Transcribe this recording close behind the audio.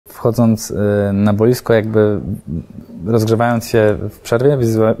wchodząc na boisko, jakby rozgrzewając się w przerwie,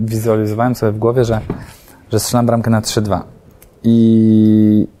 wizualizowałem sobie w głowie, że strzelam bramkę na 3-2.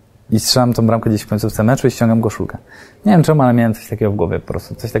 I strzelam tą bramkę gdzieś w końcówce meczu i ściągam koszulkę. Nie wiem czemu, ale miałem coś takiego w głowie po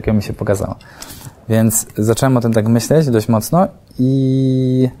prostu. Coś takiego mi się pokazało. Więc zacząłem o tym tak myśleć dość mocno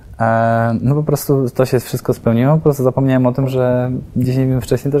i no po prostu to się wszystko spełniło. Po prostu zapomniałem o tym, że 10 minut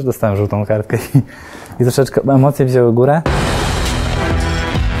wcześniej też dostałem żółtą kartkę i troszeczkę emocje wzięły górę.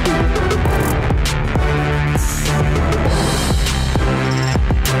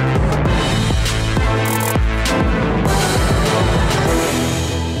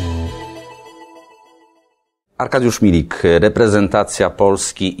 Arkadiusz Milik, reprezentacja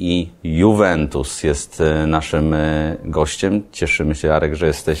Polski i Juventus jest naszym gościem. Cieszymy się, Arek, że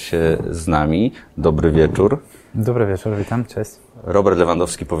jesteś z nami. Dobry wieczór. Dobry wieczór, witam, cześć. Robert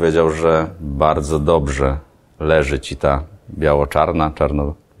Lewandowski powiedział, że bardzo dobrze leży ci ta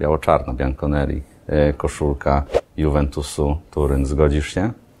biało-czarna, bianconeri, koszulka Juventusu Turyn. Zgodzisz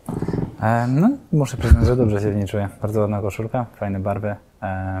się? No, muszę przyznać, że dobrze się w niej czuję. Bardzo ładna koszulka, fajne barwy,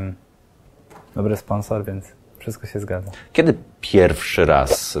 dobry sponsor, więc wszystko się zgadza. Kiedy pierwszy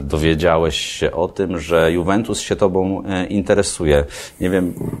raz dowiedziałeś się o tym, że Juventus się tobą interesuje? Nie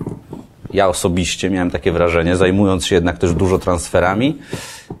wiem, ja osobiście miałem takie wrażenie, zajmując się jednak też dużo transferami,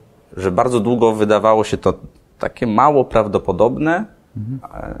 że bardzo długo wydawało się to takie mało prawdopodobne,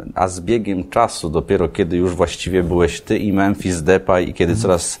 a z biegiem czasu, dopiero kiedy już właściwie byłeś ty i Memphis Depay i kiedy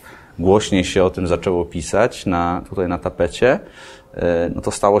coraz głośniej się o tym zaczęło pisać tutaj na tapecie, no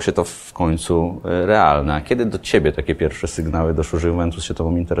to stało się to w końcu realne. A kiedy do ciebie takie pierwsze sygnały doszły, że Juventus się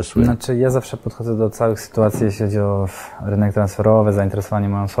tobą interesuje? Znaczy, ja zawsze podchodzę do całych sytuacji, jeśli chodzi o rynek transferowy, zainteresowanie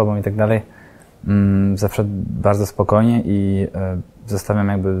moją osobą i tak dalej, zawsze bardzo spokojnie i zostawiam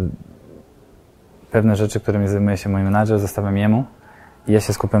jakby pewne rzeczy, którymi zajmuje się mój menadżer, zostawiam jemu i ja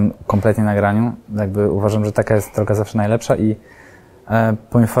się skupiam kompletnie na graniu. Jakby uważam, że taka jest droga zawsze najlepsza i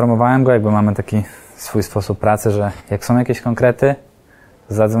poinformowałem go, jakby mamy taki swój sposób pracy, że jak są jakieś konkrety,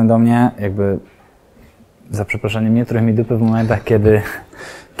 zadzwoń do mnie, jakby za przeproszeniem nie trój mi dupy w momentach,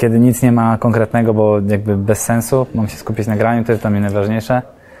 kiedy nic nie ma konkretnego, bo jakby bez sensu, mam się skupić na graniu, to jest dla mnie najważniejsze,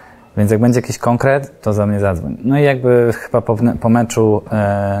 więc jak będzie jakiś konkret, to za mnie zadzwoń. No i jakby chyba po meczu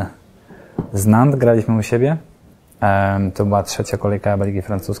z Nantes graliśmy u siebie, to była 3. kolejka Ligi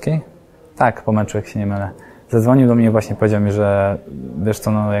Francuskiej, tak, po meczu, jak się nie mylę. Zadzwonił do mnie i właśnie powiedział mi, że wiesz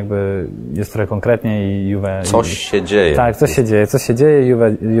co, no jakby jest trochę konkretnie i Juve... Coś się dzieje. Tak, coś się dzieje,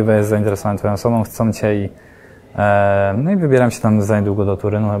 Juve jest zainteresowane twoją osobą, chcą cię i... no i wybieram się tam za niedługo do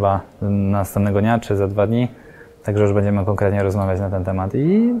Turynu, chyba następnego dnia, czy za 2 dni, także już będziemy konkretnie rozmawiać na ten temat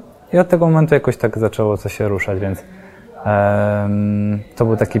i od tego momentu jakoś tak zaczęło coś się ruszać, więc to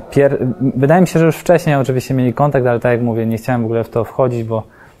był taki wydaje mi się, że już wcześniej oczywiście mieli kontakt, ale tak jak mówię, nie chciałem w ogóle w to wchodzić, bo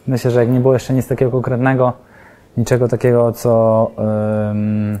myślę, że jak nie było jeszcze nic takiego konkretnego, niczego takiego,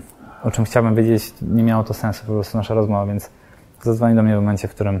 o czym chciałbym wiedzieć, nie miało to sensu po prostu nasza rozmowa, więc zadzwonił do mnie w momencie,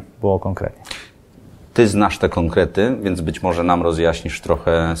 w którym było konkretnie. Ty znasz te konkrety, więc być może nam rozjaśnisz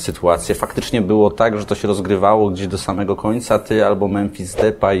trochę sytuację. Faktycznie było tak, że to się rozgrywało gdzieś do samego końca. Ty albo Memphis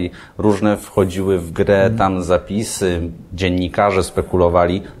Depay różne wchodziły w grę, tam zapisy, dziennikarze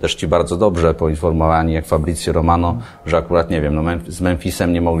spekulowali, też ci bardzo dobrze poinformowani, jak Fabrizio Romano, że akurat, nie wiem, no z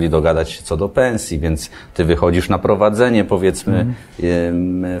Memphisem nie mogli dogadać się co do pensji, więc ty wychodzisz na prowadzenie, powiedzmy,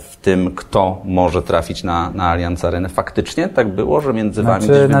 w tym, kto może trafić na Allianz Arenę. Faktycznie tak było, że między wami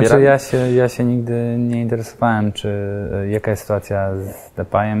gdzieś wybierali? Ja się nigdy nie interesowałem, jaka jest sytuacja z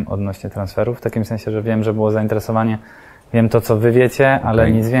Depayem odnośnie transferów, w takim sensie, że wiem, że było zainteresowanie, wiem to, co wy wiecie,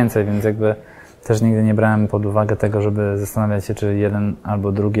 ale nic więcej, więc jakby też nigdy nie brałem pod uwagę tego, żeby zastanawiać się, czy jeden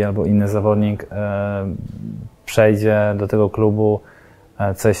albo drugi, albo inny zawodnik przejdzie do tego klubu,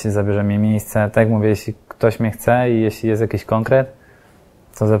 co jeśli zabierze mi miejsce. Tak jak mówię, jeśli ktoś mnie chce i jeśli jest jakiś konkret,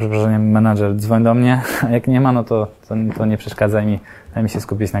 to za przeproszeniem menadżer dzwoń do mnie, a jak nie ma, no to nie przeszkadza mi, daj mi się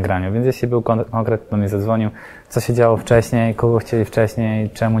skupić na graniu. Więc jeśli był konkret, to mnie zadzwonił. Co się działo wcześniej, kogo chcieli wcześniej,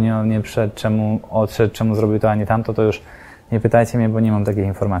 czemu nie wszedł, czemu odszedł, czemu zrobił to, a nie tamto, to już nie pytajcie mnie, bo nie mam takich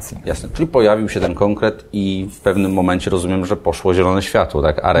informacji. Jasne, czyli pojawił się ten konkret i w pewnym momencie rozumiem, że poszło zielone światło,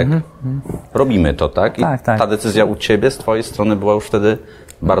 tak? Arek, robimy to, tak? I tak. Ta decyzja u ciebie, z twojej strony była już wtedy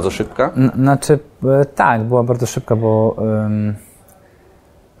bardzo szybka? Tak, była bardzo szybka, bo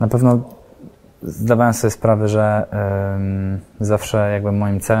na pewno zdawałem sobie sprawę, że zawsze jakby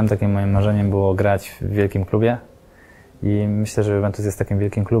moim celem, takim moim marzeniem było grać w wielkim klubie i myślę, że Juventus jest takim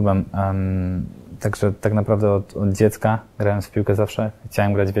wielkim klubem. Także tak naprawdę od dziecka grając w piłkę zawsze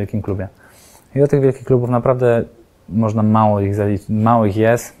chciałem grać w wielkim klubie. I do tych wielkich klubów naprawdę można mało ich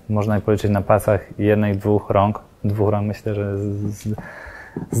jest, można je policzyć na palcach jednej, 2 rąk. 2 rąk myślę, że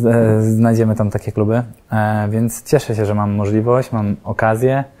znajdziemy tam takie kluby, więc cieszę się, że mam możliwość, mam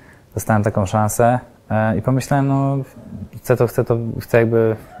okazję, dostałem taką szansę i pomyślałem, no chcę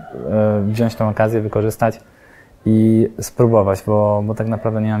jakby wziąć tą okazję, wykorzystać i spróbować, bo tak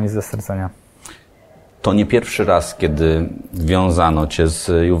naprawdę nie mam nic do stracenia. To nie pierwszy raz, kiedy wiązano cię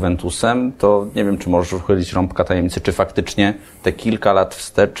z Juventusem, to nie wiem, czy możesz uchylić rąbka tajemnicy, czy faktycznie te kilka lat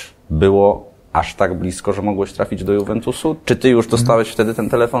wstecz było aż tak blisko, że mogłeś trafić do Juventusu? Czy ty już dostałeś wtedy ten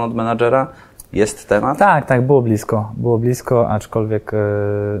telefon od menadżera? Jest temat? Tak, było blisko. Było blisko, aczkolwiek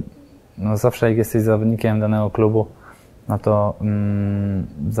no zawsze jak jesteś zawodnikiem danego klubu, no to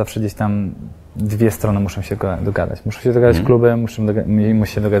zawsze gdzieś tam dwie strony muszą się dogadać. Muszą się dogadać kluby, musi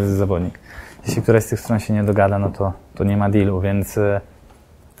się dogadać zawodnik. Jeśli któraś z tych stron się nie dogada, no to nie ma dealu, więc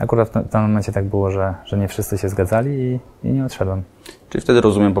akurat w tym momencie tak było, że nie wszyscy się zgadzali i nie odszedłem. Czyli wtedy,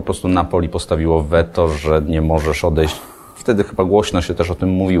 rozumiem, po prostu Napoli postawiło weto, że nie możesz odejść. Wtedy chyba głośno się też o tym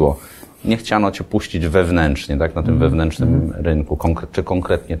mówiło. Nie chciano cię puścić wewnętrznie, tak, na tym wewnętrznym rynku, czy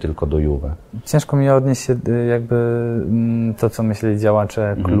konkretnie tylko do Juve. Ciężko mi odnieść się jakby to, co myśleli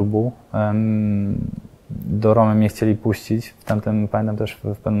działacze klubu. Do Romy mnie chcieli puścić, pamiętam też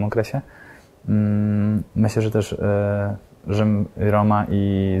w pewnym okresie. Myślę, że też Rzym, Roma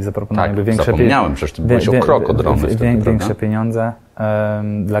i zaproponowali jakby większe pieniądze. Zapomniałem, przecież ty byłeś o krok od Romy wtedy, większe pieniądze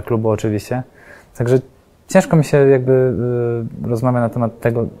dla klubu oczywiście. Także ciężko mi się jakby rozmawia na temat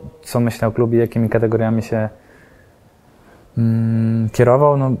tego, co myślał o klubie, jakimi kategoriami się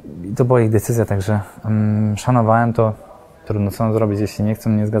kierował. No i to była ich decyzja, także szanowałem to. Trudno co zrobić, jeśli nie chcą,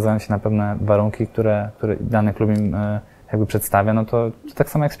 nie zgadzają się na pewne warunki, które dany klub im jakby przedstawia, no to tak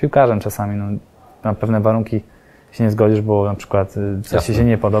samo jak z piłkarzem czasami. No, na pewne warunki się nie zgodzisz, bo na przykład coś ci się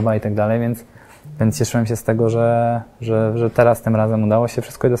nie podoba i tak dalej, więc cieszyłem się z tego, że teraz tym razem udało się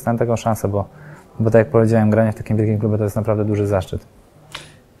wszystko i dostałem taką szansę, bo tak jak powiedziałem, granie w takim wielkim klubie to jest naprawdę duży zaszczyt.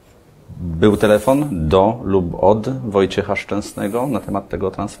 Był telefon do lub od Wojciecha Szczęsnego na temat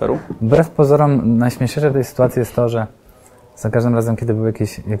tego transferu? Wbrew pozorom najśmieszniejsze w tej sytuacji jest to, że za każdym razem, kiedy był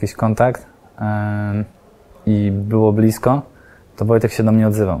jakiś kontakt i było blisko, to Wojtek się do mnie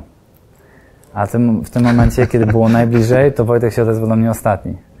odzywał. A w tym momencie, kiedy było najbliżej, to Wojtek się odezwał do mnie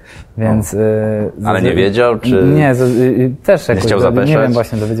ostatni. Więc, ale nie wiedział, czy nie, też jakoś, nie chciał zapeszać? Nie wiem,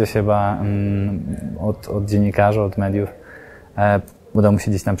 właśnie dowiedział się chyba od dziennikarzy, od mediów. Udało mu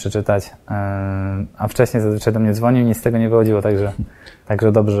się gdzieś tam przeczytać. A wcześniej zazwyczaj do mnie dzwonił i nic z tego nie wychodziło,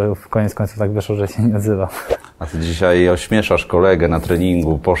 także dobrze, że w koniec końców tak wyszło, że się nie odzywał. A ty dzisiaj ośmieszasz kolegę na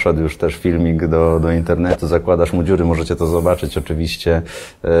treningu, poszedł już też filmik do internetu, zakładasz mu dziury, możecie to zobaczyć oczywiście.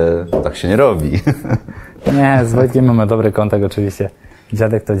 Tak się nie robi. Nie, z Wojtkiem mamy dobry kontakt oczywiście.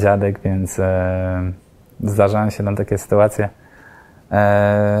 Dziadek to dziadek, więc zdarzają się nam takie sytuacje.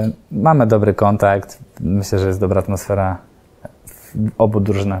 Mamy dobry kontakt, myślę, że jest dobra atmosfera w obu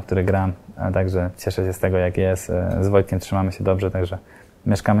drużynach, w których gram, także cieszę się z tego, jak jest. Z Wojtkiem trzymamy się dobrze, także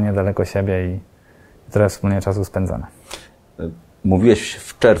mieszkamy niedaleko siebie i trochę wspólnie czasu spędzamy. Mówiłeś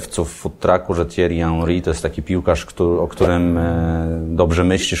w czerwcu w Food Trucku, że Thierry Henry to jest taki piłkarz, o którym dobrze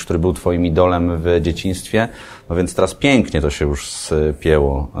myślisz, który był twoim idolem w dzieciństwie. No więc teraz pięknie to się już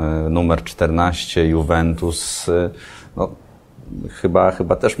spięło. Numer 14, Juventus. No,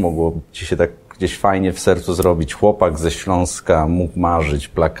 chyba też mogło ci się tak gdzieś fajnie w sercu zrobić. Chłopak ze Śląska mógł marzyć,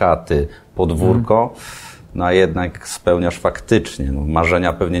 plakaty, podwórko. No a jednak spełniasz faktycznie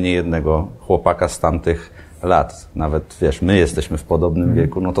marzenia pewnie nie jednego chłopaka z tamtych lat. Nawet, wiesz, my jesteśmy w podobnym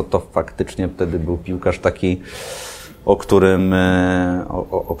wieku, no to faktycznie wtedy był piłkarz taki, o którym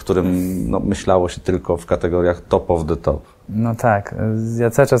myślało się tylko w kategoriach top of the top. No tak, ja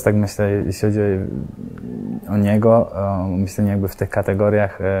cały czas tak myślę, jeśli chodzi o niego, o myślenie jakby w tych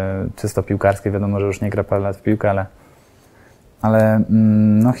kategoriach czysto piłkarskiej. Wiadomo, że już nie gra parę lat w piłkę, ale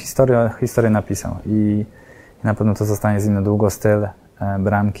no historię napisał i na pewno to zostanie z nim na długo. Styl,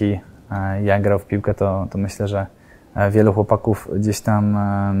 bramki, jak grał w piłkę, to myślę, że wielu chłopaków gdzieś tam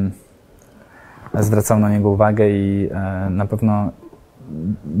zwracał na niego uwagę i na pewno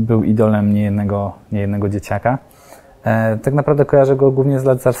był idolem niejednego dzieciaka. Tak naprawdę kojarzę go głównie z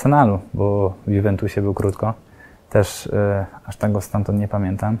lat z Arsenalu, bo w Juventusie był krótko. Też aż tak go stamtąd nie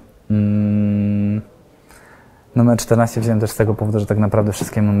pamiętam. Numer 14 wziąłem też z tego powodu, że tak naprawdę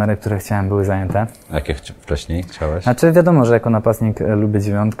wszystkie numery, które chciałem, były zajęte. A jakie wcześniej chciałeś? Znaczy wiadomo, że jako napastnik lubię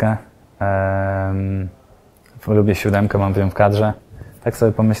 9, lubię 7, mam ją w kadrze. Tak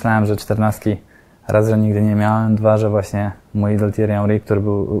sobie pomyślałem, że 14 raz, że nigdy nie miałem, 2, że właśnie mój idol Thierry Henry,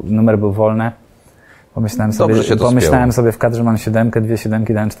 numer był wolny. Pomyślałem sobie w kadrze mam 7, 2 7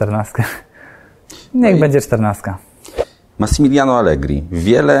 dałem 14. Niech będzie 14. Massimiliano Allegri.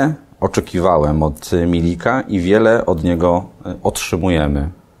 Wiele oczekiwałem od Milika i wiele od niego otrzymujemy.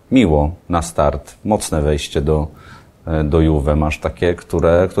 Miło na start, mocne wejście do Juve masz takie,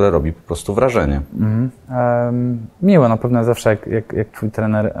 które robi po prostu wrażenie. Miło, na pewno zawsze jak twój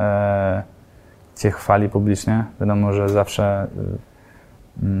trener cię chwali publicznie. Wiadomo, że zawsze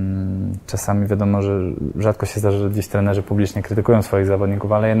czasami wiadomo, że rzadko się zdarza, że gdzieś trenerzy publicznie krytykują swoich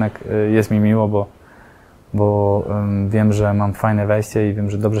zawodników, ale jednak jest mi miło, bo wiem, że mam fajne wejście i wiem,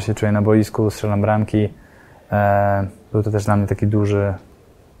 że dobrze się czuję na boisku, strzelam bramki. Był to też dla mnie taki duży,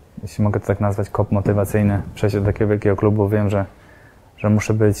 jeśli mogę to tak nazwać, kop motywacyjny, przejść do takiego wielkiego klubu. Wiem, że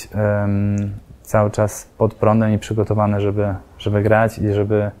muszę być cały czas pod prądem i przygotowany, żeby grać i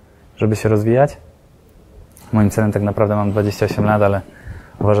żeby się rozwijać. Moim celem tak naprawdę mam 28 lat, ale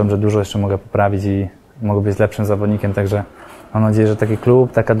uważam, że dużo jeszcze mogę poprawić i mogę być lepszym zawodnikiem, także mam nadzieję, że taki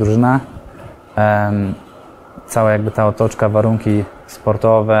klub, taka drużyna, cała jakby ta otoczka, warunki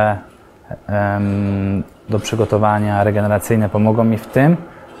sportowe do przygotowania, regeneracyjne pomogą mi w tym,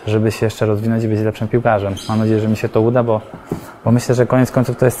 żeby się jeszcze rozwinąć i być lepszym piłkarzem. Mam nadzieję, że mi się to uda, bo myślę, że koniec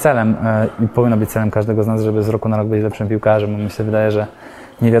końców to jest celem i powinno być celem każdego z nas, żeby z roku na rok być lepszym piłkarzem, bo mi się wydaje, że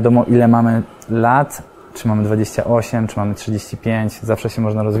nie wiadomo ile mamy lat, czy mamy 28, czy mamy 35, zawsze się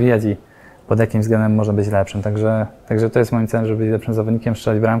można rozwijać i pod jakim względem można być lepszym. Także to jest moim celem, żeby być lepszym zawodnikiem,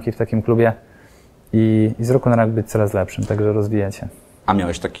 strzelać bramki w takim klubie i z roku na rok być coraz lepszym, także rozwijać się. A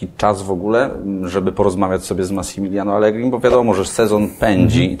miałeś taki czas w ogóle, żeby porozmawiać sobie z Massimiliano Allegrim, bo wiadomo, że sezon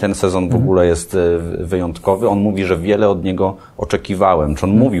pędzi i ten sezon w ogóle jest wyjątkowy. On mówi, że wiele od niego oczekiwałem. Czy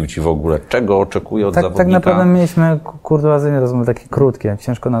on mówił ci w ogóle, czego oczekuje od zawodnika? Tak naprawdę mieliśmy kurtuazyjne rozmowy, takie krótkie.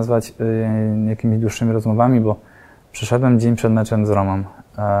 Ciężko nazwać jakimiś dłuższymi rozmowami, bo przyszedłem dzień przed meczem z Romą.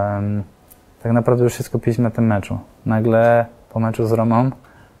 Tak naprawdę już się skupiliśmy na tym meczu. Nagle po meczu z Romą,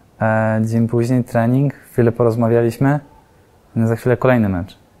 dzień później trening, chwilę porozmawialiśmy, za chwilę kolejny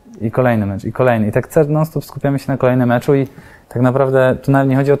mecz. I kolejny mecz, i kolejny. I tak non-stop skupiamy się na kolejnym meczu i tak naprawdę tu nawet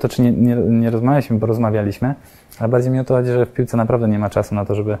nie chodzi o to, czy nie rozmawialiśmy, bo rozmawialiśmy, ale bardziej mi o to chodzi, że w piłce naprawdę nie ma czasu na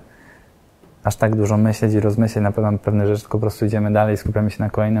to, żeby aż tak dużo myśleć i rozmyśleć na pewne rzeczy, tylko po prostu idziemy dalej i skupiamy się na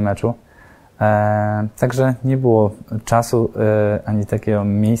kolejnym meczu. Także nie było czasu ani takiego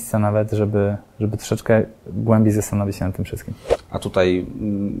miejsca nawet, żeby troszeczkę głębiej zastanowić się nad tym wszystkim. A tutaj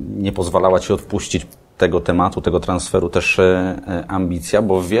nie pozwalała ci odpuścić tego tematu, tego transferu też ambicja,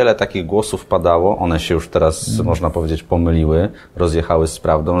 bo wiele takich głosów padało, one się już teraz, można powiedzieć, pomyliły, rozjechały z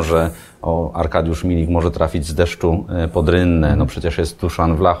prawdą, że Arkadiusz Milik może trafić z deszczu pod rynnę, no przecież jest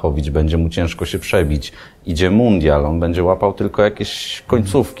Duszan Vlahović, będzie mu ciężko się przebić, idzie mundial, on będzie łapał tylko jakieś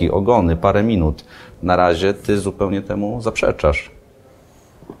końcówki, ogony, parę minut. Na razie ty zupełnie temu zaprzeczasz.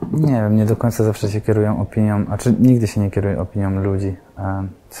 Nie wiem, nie do końca zawsze się kierują opinią, nigdy się nie kieruję opinią ludzi.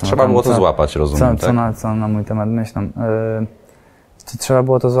 Trzeba było to złapać, rozumiem, tak? Co na mój temat myślą. Czy trzeba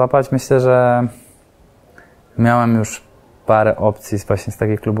było to złapać? Myślę, że miałem już parę opcji właśnie z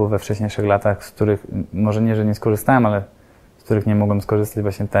takich klubów we wcześniejszych latach, z których może nie, że nie skorzystałem, ale z których nie mogłem skorzystać.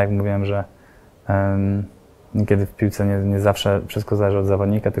 Właśnie tak jak mówiłem, że niekiedy w piłce nie zawsze wszystko zależy od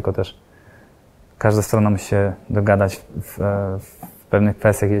zawodnika, tylko też każda strona musi się dogadać w pewnych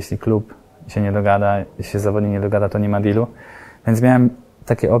kwestiach. Jeśli klub się nie dogada, jeśli zawodnik nie dogada, to nie ma dealu. Więc miałem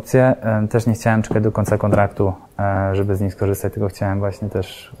takie opcje. Też nie chciałem czekać do końca kontraktu, żeby z nich skorzystać, tylko chciałem właśnie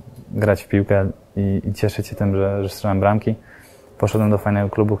też grać w piłkę i cieszyć się tym, że strzelam bramki. Poszedłem do fajnego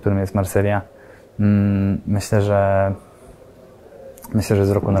klubu, którym jest Marsylija. Myślę, że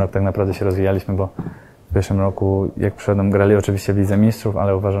z roku na rok tak naprawdę się rozwijaliśmy, bo w pierwszym roku, jak przyszedłem, grali oczywiście w Lidze Mistrzów,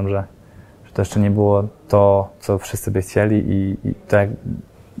 ale uważam, że to jeszcze nie było to, co wszyscy by chcieli i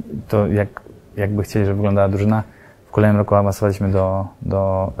jakby chcieli, żeby wyglądała drużyna. W kolejnym roku awansowaliśmy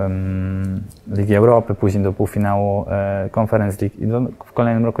do Ligi Europy, później do półfinału Conference League i w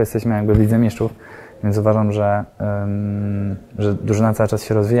kolejnym roku jesteśmy jakby w Lidze Mistrzów, więc uważam, że drużyna cały czas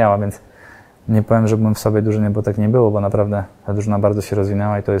się rozwijała, więc nie powiem, że byłem w sobie drużynie, bo tak nie było, bo naprawdę ta drużyna bardzo się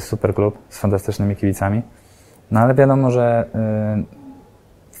rozwinęła i to jest super klub z fantastycznymi kibicami. No ale wiadomo, że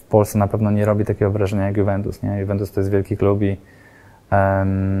w Polsce na pewno nie robi takiego wrażenia jak Juventus, nie? Juventus to jest wielki klub i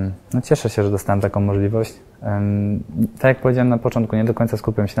cieszę się, że dostałem taką możliwość. Tak jak powiedziałem na początku, nie do końca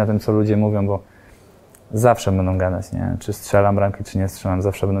skupiam się na tym, co ludzie mówią, bo zawsze będą gadać, nie? Czy strzelam bramki, czy nie strzelam,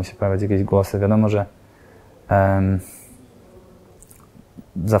 zawsze będą się pojawiać jakieś głosy. Wiadomo, że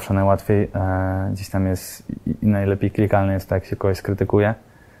zawsze najłatwiej gdzieś tam jest i najlepiej klikalne jest to, jak się kogoś skrytykuje.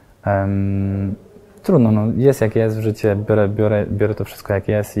 Trudno, no jest jak jest w życiu, biorę to wszystko jak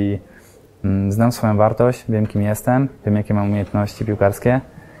jest i znam swoją wartość, wiem kim jestem, wiem jakie mam umiejętności piłkarskie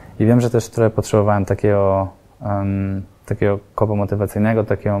i wiem, że też trochę potrzebowałem takiego kopa motywacyjnego,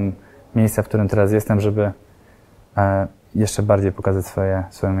 takiego miejsca, w którym teraz jestem, żeby jeszcze bardziej pokazać swoje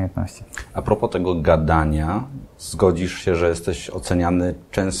umiejętności. A propos tego gadania, zgodzisz się, że jesteś oceniany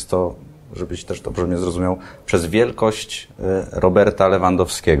często, żebyś też dobrze mnie zrozumiał, przez wielkość Roberta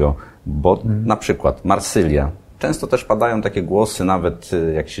Lewandowskiego, bo na przykład Marsylia. Często też padają takie głosy, nawet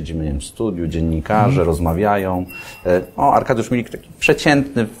jak siedzimy, nie wiem, w studiu, dziennikarze rozmawiają. Arkadiusz Milik taki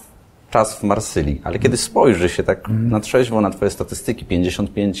przeciętny czas w Marsylii, ale kiedy spojrzy się tak na trzeźwo na twoje statystyki,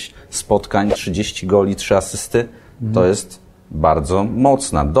 55 spotkań, 30 goli, 3 asysty, to jest bardzo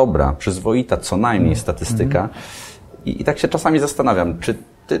mocna, dobra, przyzwoita co najmniej statystyka. I tak się czasami zastanawiam, czy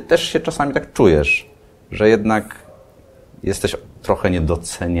ty też się czasami tak czujesz, że jednak jesteś trochę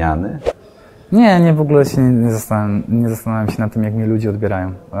niedoceniany? Nie, w ogóle się nie zastanawiam się nad tym, jak mnie ludzie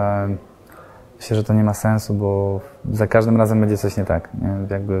odbierają. Myślę, że to nie ma sensu, bo za każdym razem będzie coś nie tak. Nie?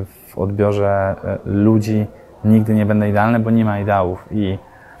 Jakby w odbiorze ludzi nigdy nie będę idealny, bo nie ma ideałów.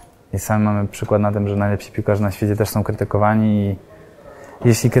 I sami mamy przykład na tym, że najlepsi piłkarze na świecie też są krytykowani i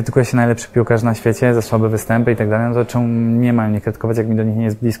jeśli krytykuje się najlepszy piłkarz na świecie za słabe występy i tak dalej, no to czemu nie mają nie krytykować, jak mi do nich nie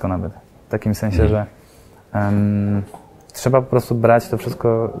jest blisko nawet. W takim sensie, że trzeba po prostu brać to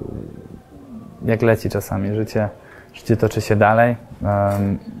wszystko jak leci czasami. Życie toczy się dalej.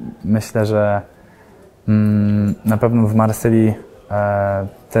 Myślę, że na pewno w Marsylii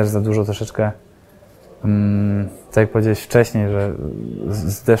też za dużo troszeczkę, tak jak powiedziałeś wcześniej, że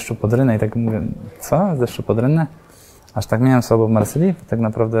z deszczu pod rynę i tak mówię, co? Z deszczu pod rynę? Aż tak miałem słabo w Marsylii? Tak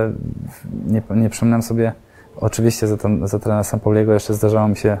naprawdę nie przypominam sobie. Oczywiście za trenera Sampauliego jeszcze zdarzało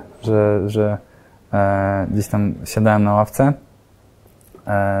mi się, że gdzieś tam siadałem na ławce.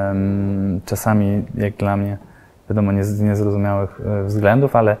 Czasami, jak dla mnie, wiadomo, nie z niezrozumiałych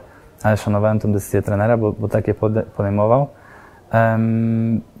względów, ale szanowałem tę decyzję trenera, bo takie podejmował.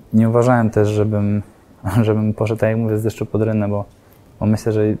 Nie uważałem też, żebym poszedł, tak jak mówię, z deszczu pod rynę, bo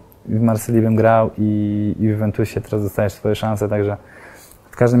myślę, że w Marsylii bym grał i w Juventusie teraz dostajesz swoje szanse, także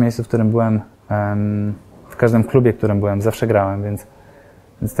w każdym miejscu, w którym byłem, w każdym klubie, w którym byłem, zawsze grałem,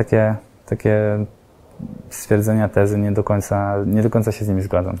 więc takie stwierdzenia, tezy nie do końca się z nimi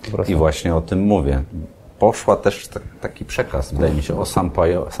zgadzam. Po prostu. I właśnie o tym mówię. Poszła też taki przekaz, wydaje mi się, o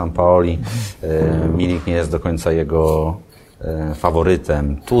Sampaoli. Milik nie jest do końca jego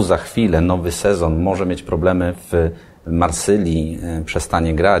faworytem. Tu za chwilę nowy sezon może mieć problemy w Marsylii,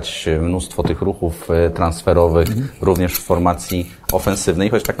 przestanie grać, mnóstwo tych ruchów transferowych, również w formacji ofensywnej,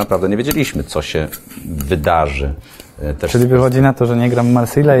 choć tak naprawdę nie wiedzieliśmy, co się wydarzy. Też czyli wychodzi na to, że nie gram w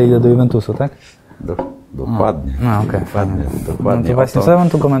Marsylii i idę do Juventusu, tak? Dokładnie. Dokładnie. Dokładnie. No to właśnie, co ja mam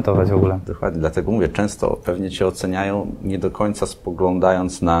tu komentować w ogóle? Dokładnie, dlatego mówię, często pewnie cię oceniają, nie do końca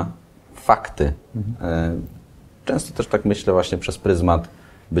spoglądając na fakty. Często też tak myślę właśnie przez pryzmat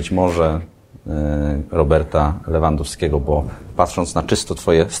być może Roberta Lewandowskiego, bo patrząc na czysto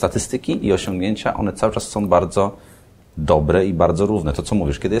twoje statystyki i osiągnięcia, one cały czas są bardzo dobre i bardzo równe. To co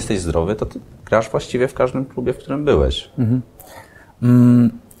mówisz, kiedy jesteś zdrowy, to ty grasz właściwie w każdym klubie, w którym byłeś.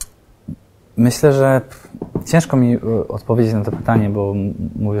 Myślę, że ciężko mi odpowiedzieć na to pytanie, bo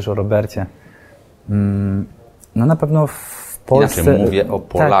mówisz o Robercie. No na pewno w Polsce... Inaczej mówię o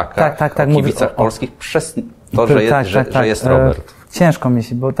Polakach, o kibicach polskich przez to, że jest Robert. Ciężko mi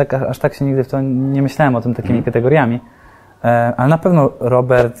się, bo aż tak się nigdy w to nie myślałem o tym takimi kategoriami. Ale na pewno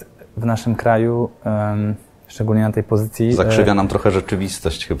Robert w naszym kraju, szczególnie na tej pozycji... Zakrzywia nam trochę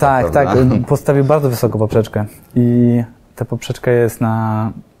rzeczywistość chyba, tak, prawda? Tak, postawił bardzo wysoko poprzeczkę. I ta poprzeczka jest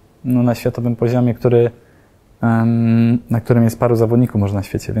na światowym poziomie, na którym jest paru zawodników może na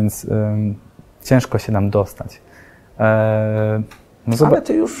świecie, więc ciężko się nam dostać. Ale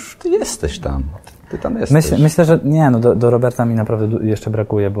ty jesteś tam. Ty tam jesteś. Myślę, że nie, do Roberta mi naprawdę jeszcze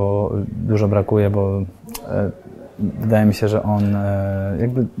brakuje, dużo brakuje, bo wydaje mi się, że on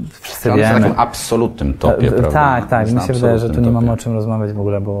jakby wszyscy wiemy. On jest w takim absolutnym topie, prawda? Tak. Mi się wydaje, że tu nie mamy o czym rozmawiać w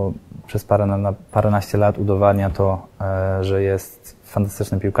ogóle, bo przez paręnaście lat udowadnia to, że jest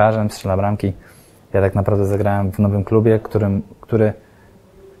fantastycznym piłkarzem, strzela bramki. Ja tak naprawdę zagrałem w nowym klubie, który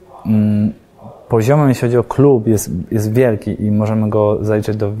poziomem, jeśli chodzi o klub, jest wielki i możemy go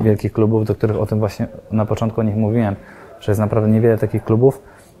zaliczyć do wielkich klubów, do których o tym właśnie na początku o nich mówiłem, że jest naprawdę niewiele takich klubów,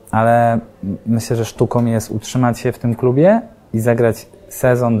 ale myślę, że sztuką jest utrzymać się w tym klubie i zagrać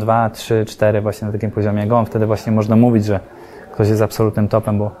sezon, 2, 3, 4 właśnie na takim poziomie jak on. Wtedy właśnie można mówić, że ktoś jest absolutnym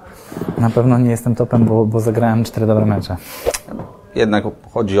topem, bo na pewno nie jestem topem, bo zagrałem 4 dobre mecze. Jednak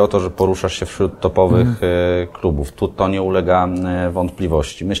chodzi o to, że poruszasz się wśród topowych klubów. Tu to nie ulega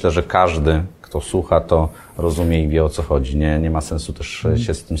wątpliwości. Myślę, że każdy, kto słucha, to rozumie i wie, o co chodzi. Nie ma sensu też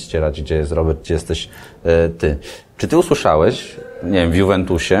się z tym ścierać, gdzie jest Robert, gdzie jesteś ty. Czy ty usłyszałeś, nie wiem, w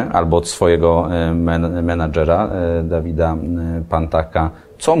Juventusie albo od swojego menadżera Dawida Pantaka,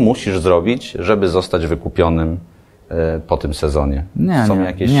 co musisz zrobić, żeby zostać wykupionym po tym sezonie? Nie, Są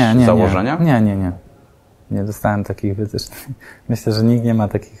jakieś założenia? Nie. Nie dostałem takich wytycznych. Myślę, że nikt nie ma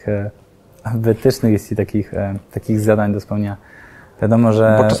takich wytycznych, jeśli takich zadań do spełnienia.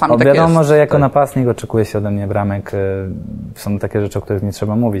 Wiadomo, że jako napastnik oczekuje się ode mnie bramek. Są takie rzeczy, o których nie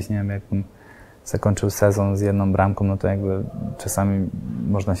trzeba mówić. Nie wiem, jakbym zakończył sezon z 1 bramką, no to jakby czasami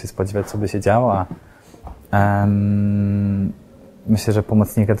można się spodziewać, co by się działo, a myślę, że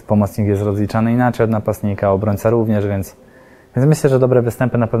pomocnik jest rozliczany inaczej od napastnika, obrońca również, więc myślę, że dobre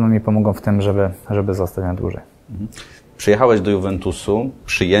występy na pewno mi pomogą w tym, żeby zostać na dłużej. Przyjechałeś do Juventusu,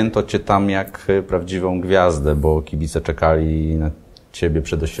 przyjęto cię tam jak prawdziwą gwiazdę, bo kibice czekali na ciebie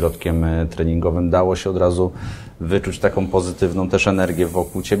przed ośrodkiem treningowym. Dało się od razu wyczuć taką pozytywną też energię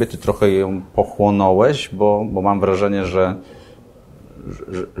wokół ciebie. Ty trochę ją pochłonąłeś, bo mam wrażenie,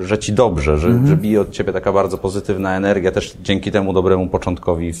 że ci dobrze, że bije od ciebie taka bardzo pozytywna energia, też dzięki temu dobremu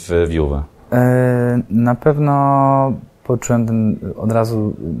początkowi w Juve. Na pewno poczułem od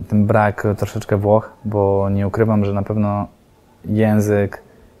razu ten brak troszeczkę Włoch, bo nie ukrywam, że na pewno język,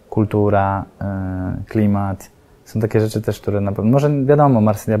 kultura, klimat są takie rzeczy też, które na pewno, może wiadomo,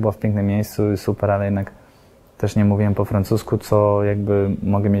 Marsylia była w pięknym miejscu i super, ale jednak też nie mówiłem po francusku, co jakby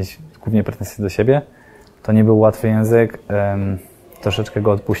mogę mieć głównie pretensje do siebie. To nie był łatwy język, troszeczkę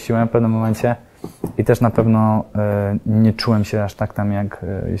go odpuściłem w pewnym momencie i też na pewno nie czułem się aż tak tam jak,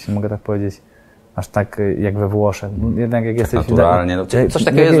 jeśli mogę tak powiedzieć, aż tak jak we Włoszech. Jednak jak jesteś... Naturalnie. Coś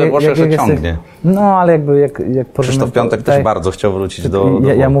takiego jest we Włoszech, że ciągnie. No, ale jakby jak Krzysztof Piątek też bardzo chciał wrócić do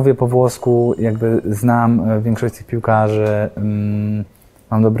ja mówię po włosku, jakby znam większość tych piłkarzy,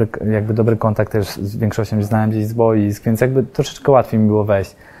 mam dobry kontakt też z większością, znałem gdzieś z boisk, więc jakby troszeczkę łatwiej mi było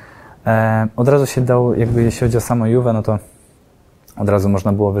wejść. Od razu się dało, jakby jeśli chodzi o samo Juve, no to od razu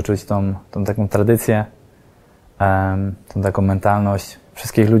można było wyczuć tą taką tradycję, tą taką mentalność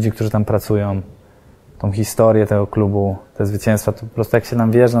wszystkich ludzi, którzy tam pracują, tą historię tego klubu, te zwycięstwa. To po prostu jak się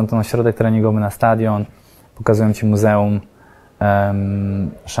tam wjeżdża na ten ośrodek treningowy, na stadion, pokazują ci muzeum,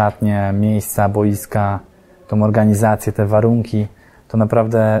 szatnie, miejsca, boiska, tą organizację, te warunki, to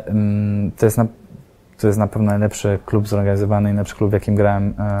naprawdę to jest na pewno najlepszy klub zorganizowany, najlepszy klub, w jakim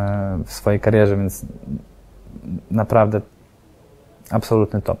grałem w swojej karierze, więc naprawdę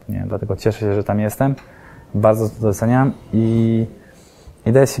absolutny top, nie? Dlatego cieszę się, że tam jestem, bardzo to doceniam i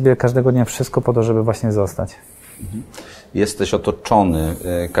daję siebie każdego dnia wszystko po to, żeby właśnie zostać. Jesteś otoczony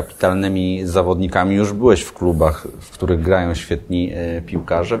kapitalnymi zawodnikami, już byłeś w klubach, w których grają świetni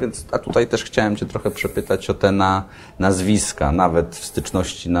piłkarze, a tutaj też chciałem cię trochę przepytać o te nazwiska, nawet w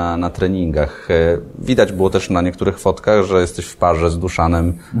styczności na treningach. Widać było też na niektórych fotkach, że jesteś w parze z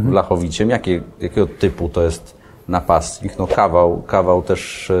Duszanem Blachowiciem. Jakiego typu to jest napastnik? No kawał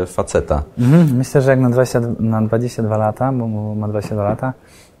też faceta. Myślę, że jak na 22 lata, bo ma 22 lata,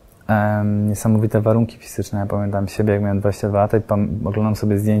 niesamowite warunki fizyczne. Ja pamiętam siebie, jak miałem 22 lata i oglądam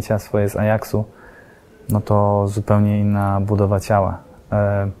sobie zdjęcia swoje z Ajaxu, no to zupełnie inna budowa ciała.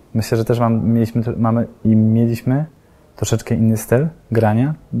 Myślę, że też mieliśmy troszeczkę inny styl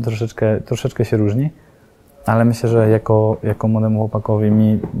grania, troszeczkę się różni, ale myślę, że jako młodemu chłopakowi,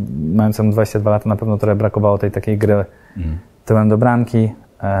 mającemu 22 lata, na pewno trochę brakowało tej takiej gry tyłem do bramki,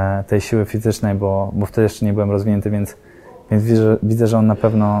 tej siły fizycznej, bo wtedy jeszcze nie byłem rozwinięty, więc widzę, że on na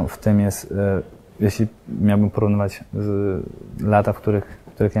pewno w tym jest, jeśli miałbym porównywać lata, w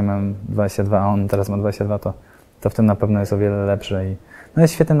których ja miałem 22, a on teraz ma 22, to w tym na pewno jest o wiele lepszy.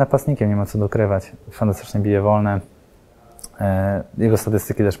 Jest świetnym napastnikiem, nie ma co dokrywać. Fantastycznie bije wolne. Jego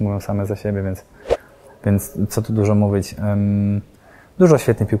statystyki też mówią same za siebie, więc co tu dużo mówić. Dużo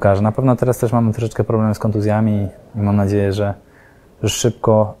świetnych piłkarzy. Na pewno teraz też mamy troszeczkę problem z kontuzjami i mam nadzieję, że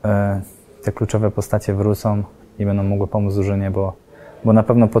szybko te kluczowe postacie wrócą i będą mogły pomóc drużynie, bo na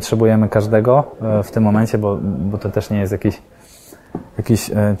pewno potrzebujemy każdego w tym momencie, bo to też nie jest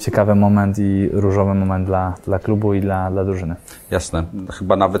jakiś ciekawy moment i różowy moment dla klubu i dla drużyny. Jasne.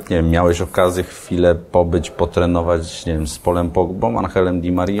 Chyba nawet, nie wiem, miałeś okazję chwilę potrenować, nie wiem, z Polem Pogbą, Angelem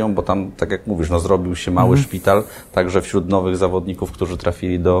Di Marią, bo tam, tak jak mówisz, zrobił się mały szpital, także wśród nowych zawodników, którzy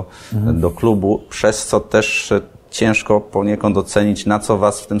trafili do klubu, przez co też ciężko poniekąd ocenić, na co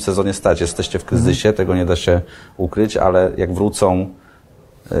was w tym sezonie stać. Jesteście w kryzysie, tego nie da się ukryć, ale jak wrócą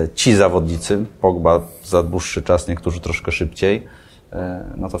ci zawodnicy, Pogba za dłuższy czas, niektórzy troszkę szybciej,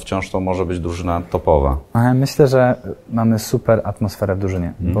 no to wciąż to może być drużyna topowa. Myślę, że mamy super atmosferę w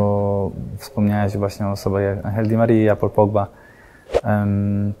drużynie, bo wspomniałeś właśnie o osobach jak Angel Di Maria, Paul Pogba.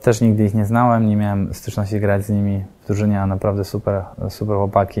 Też nigdy ich nie znałem, nie miałem styczności grać z nimi w drużynie, a naprawdę super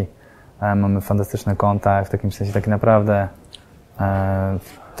chłopaki. Mamy fantastyczny kontakt, w takim sensie taki naprawdę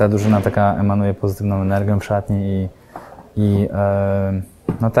ta drużyna taka emanuje pozytywną energią w szatni i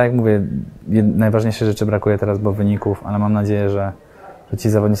no tak jak mówię, najważniejsze rzeczy brakuje teraz, bo wyników, ale mam nadzieję, że ci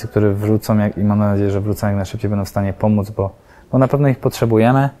zawodnicy, którzy wrócą i mam nadzieję, że wrócą jak najszybciej, będą w stanie pomóc, bo na pewno ich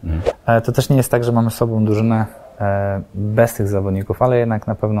potrzebujemy. To też nie jest tak, że mamy z sobą drużynę bez tych zawodników, ale jednak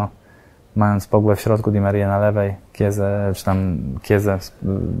na pewno mając Pogbę w środku, Di Marię na lewej, Chiesę, czy tam Chiesę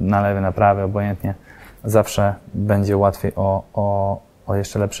na lewej, na prawej, obojętnie, zawsze będzie łatwiej o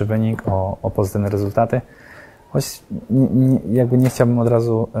jeszcze lepszy wynik, o pozytywne rezultaty. Choć jakby nie chciałbym od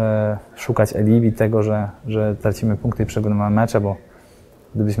razu szukać alibi tego, że tracimy punkty i przegrywamy mecze, bo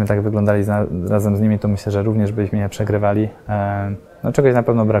gdybyśmy tak wyglądali razem z nimi, to myślę, że również byśmy je przegrywali. No czegoś na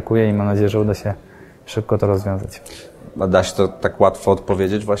pewno brakuje i mam nadzieję, że uda się szybko to rozwiązać. A da się to tak łatwo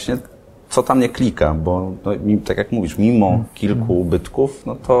odpowiedzieć właśnie, co tam nie klika, bo no, tak jak mówisz, mimo kilku ubytków,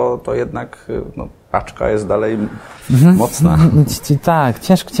 no to jednak no, paczka jest dalej mocna. Tak,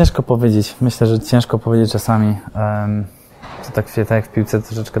 ciężko powiedzieć. Myślę, że ciężko powiedzieć czasami. To tak jak w piłce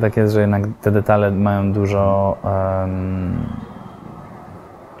troszeczkę tak jest, że jednak te detale mają dużo,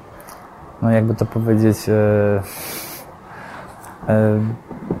 no jakby to powiedzieć,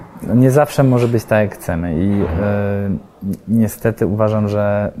 nie zawsze może być tak, jak chcemy i niestety uważam,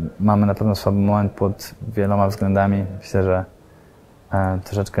 że mamy na pewno słaby moment pod wieloma względami. Myślę, że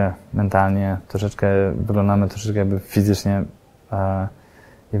troszeczkę mentalnie, troszeczkę wyglądamy troszeczkę jakby fizycznie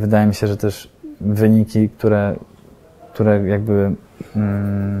i wydaje mi się, że też wyniki,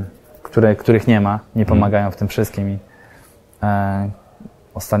 których nie ma, nie pomagają w tym wszystkim i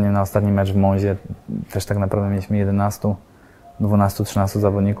na ostatni mecz w Monzie też tak naprawdę mieliśmy 11, 12, 13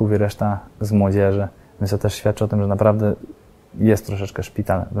 zawodników i reszta z młodzieży, więc to też świadczy o tym, że naprawdę jest troszeczkę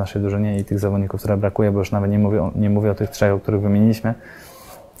szpital w naszej drużynie i tych zawodników, które brakuje, bo już nawet nie mówię o tych trzech, o których wymieniliśmy,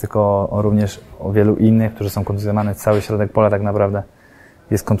 tylko również o wielu innych, którzy są kontuzjowani. Cały środek pola tak naprawdę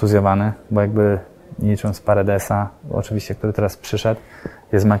jest kontuzjowany, bo jakby nie licząc Paredesa, oczywiście, który teraz przyszedł,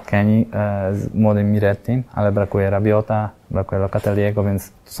 jest McKennie z młodym Mirettim, ale brakuje Rabiota, brakuje Locatelliego,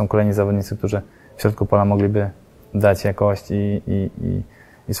 więc to są kolejni zawodnicy, którzy w środku pola mogliby dać jakość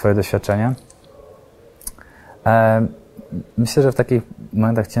i swoje doświadczenia. Myślę, że w takich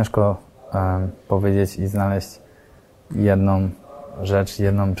momentach ciężko powiedzieć i znaleźć jedną rzecz,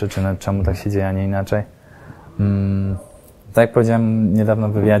 jedną przyczynę, czemu tak się dzieje, a nie inaczej. Tak jak powiedziałem niedawno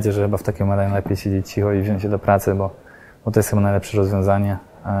w wywiadzie, że chyba w takim momencie najlepiej siedzieć cicho i wziąć się do pracy, bo to jest chyba najlepsze rozwiązanie.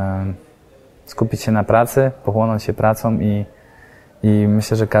 Skupić się na pracy, pochłonąć się pracą i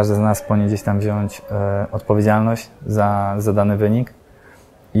myślę, że każdy z nas powinien gdzieś tam wziąć odpowiedzialność za dany wynik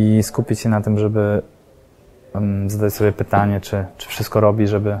i skupić się na tym, żeby zadać sobie pytanie, czy wszystko robi,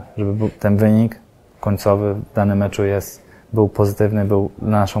 żeby ten wynik końcowy w danym meczu był pozytywny, był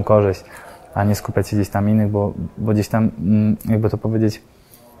na naszą korzyść, a nie skupiać się gdzieś tam innych, bo gdzieś tam, jakby to powiedzieć,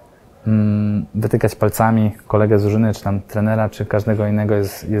 wytykać palcami kolegę z drużyny, czy tam trenera, czy każdego innego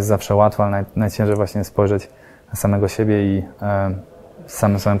jest zawsze łatwo, ale najciężej właśnie spojrzeć na samego siebie i z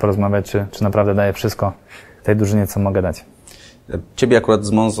samym sobą porozmawiać, czy naprawdę daję wszystko tej drużynie, co mogę dać. Ciebie akurat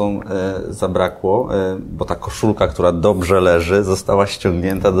z Monzą zabrakło, bo ta koszulka, która dobrze leży, została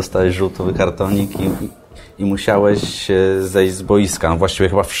ściągnięta, dostałeś żółtowy kartonik i musiałeś zejść z boiska. Właściwie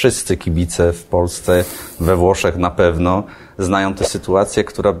chyba wszyscy kibice w Polsce, we Włoszech na pewno, znają tę sytuację,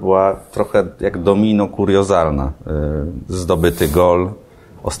 która była trochę jak domino kuriozalna. Zdobyty gol,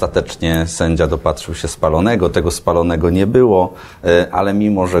 ostatecznie sędzia dopatrzył się spalonego, tego spalonego nie było, ale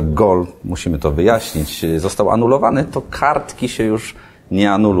mimo, że gol, musimy to wyjaśnić, został anulowany, to kartki się już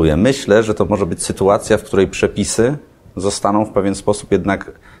nie anuluje. Myślę, że to może być sytuacja, w której przepisy zostaną w pewien sposób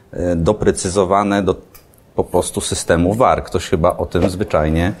jednak doprecyzowane do po prostu systemu VAR. Ktoś chyba o tym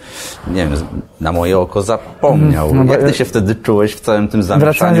zwyczajnie, nie wiem, na moje oko zapomniał. No jak ty się wtedy czułeś w całym tym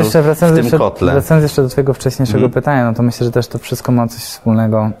zamieszaniu, w tym kotle? Wracając jeszcze do twojego wcześniejszego pytania, no to myślę, że też to wszystko ma coś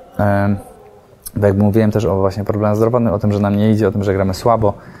wspólnego, bo jakby mówiłem też o właśnie problemach zdrowotnych, o tym, że nam nie idzie, o tym, że gramy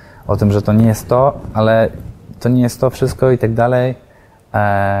słabo, o tym, że to nie jest to, ale to nie jest to wszystko i tak dalej.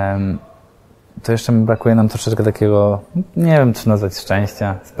 To jeszcze brakuje nam troszeczkę takiego, nie wiem, czy nazwać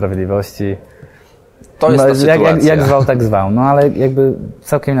szczęścia, sprawiedliwości. To jest ta sytuacja. Jak zwał, tak zwał. No ale jakby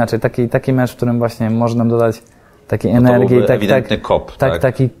całkiem inaczej. Taki mecz, w którym właśnie może nam dodać takiej energii. Ewidentny kop.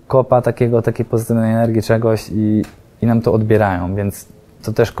 Taki kopa, takiej pozytywnej energii czegoś i nam to odbierają. Więc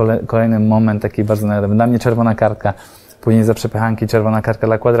to też kolejny moment taki bardzo negatywny. Dla mnie czerwona kartka. Później za przepychanki czerwona kartka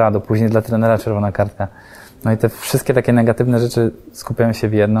dla Cuadrado. Później dla trenera czerwona kartka. No i te wszystkie takie negatywne rzeczy skupiają się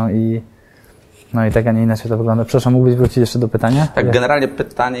w jedno i tak, a nie inaczej to wygląda. Przepraszam, mógłbyś wrócić jeszcze do pytania? Tak, generalnie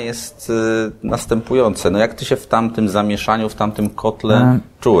pytanie jest następujące. No jak ty się w tamtym zamieszaniu, w tamtym kotle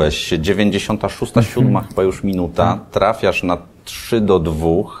czułeś? 96, 7 chyba już minuta, trafiasz na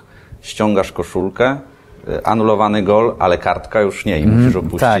 3-2, ściągasz koszulkę anulowany gol, ale kartka już nie i musisz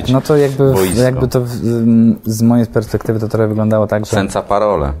opuścić tak, no to jakby to z mojej perspektywy to trochę wyglądało tak, że... Senza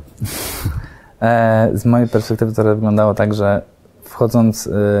parole. Z mojej perspektywy to wyglądało tak, że wchodząc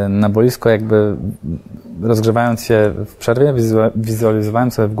na boisko, jakby rozgrzewając się w przerwie,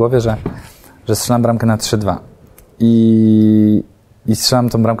 wizualizowałem sobie w głowie, że strzelam bramkę na 3-2. I strzelam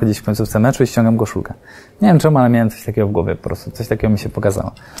tą bramkę gdzieś w końcówce meczu i ściągam koszulkę. Nie wiem czemu, ale miałem coś takiego w głowie po prostu. Coś takiego mi się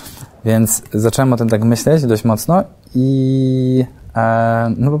pokazało. Więc zacząłem o tym tak myśleć dość mocno i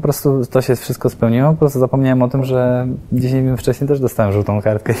no po prostu to się wszystko spełniło. Po prostu zapomniałem o tym, że 10 minut wcześniej też dostałem żółtą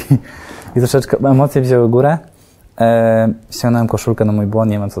kartkę i troszeczkę emocje wzięły górę. Ściągnąłem koszulkę na mój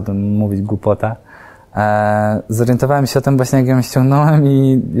błąd, nie ma co o tym mówić, głupota. Zorientowałem się o tym właśnie, jak ją ściągnąłem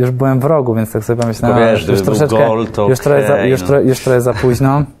i już byłem w rogu, więc tak sobie pomyślałem, wiesz, już troszeczkę, gol, to już trochę za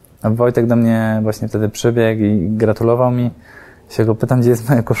późno. A Wojtek do mnie właśnie wtedy przybiegł i gratulował mi. Się go pytam, gdzie jest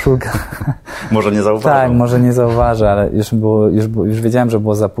moja koszulka. Może nie zauważył. Tak, może nie zauważy, ale już wiedziałem, że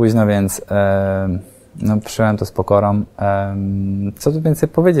było za późno, więc no, przyjąłem to z pokorą. Co tu więcej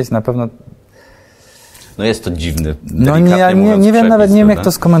powiedzieć? Na pewno no jest to dziwny, no nie wiem, nawet nie wiem, jak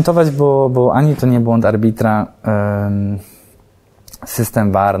to skomentować, bo ani to nie błąd arbitra,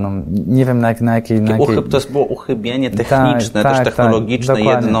 system VAR, no nie wiem na jakiej... To było uchybienie techniczne, też technologiczne,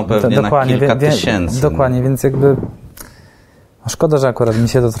 jedno pewnie na kilka tysięcy. Dokładnie, więc jakby szkoda, że akurat mi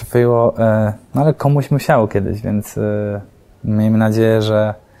się to trafiło, no ale komuś musiało kiedyś, więc miejmy nadzieję,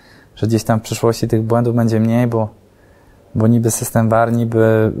 że gdzieś tam w przyszłości tych błędów będzie mniej, bo niby system VAR,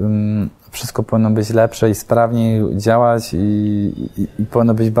 niby wszystko powinno być lepsze i sprawniej działać i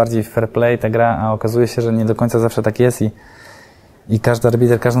powinno być bardziej fair play ta gra, a okazuje się, że nie do końca zawsze tak jest i każdy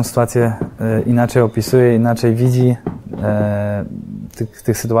arbiter każdą sytuację inaczej opisuje, inaczej widzi.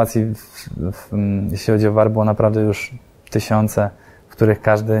 Tych sytuacji, jeśli chodzi o VAR, było naprawdę już tysiące, w których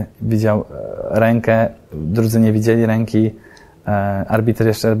każdy widział rękę, drudzy nie widzieli ręki, arbiter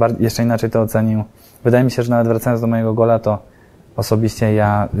jeszcze inaczej to ocenił. Wydaje mi się, że nawet wracając do mojego gola, to osobiście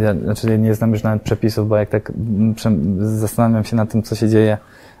ja nie znam już nawet przepisów, bo jak tak zastanawiam się nad tym, co się dzieje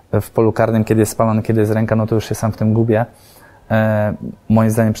w polu karnym, kiedy jest spalony, kiedy jest ręka, no to już się sam w tym gubię.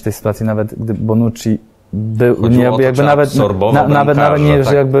 Moim zdaniem przy tej sytuacji, nawet gdy Bonucci był, nie, jakby nawet nie,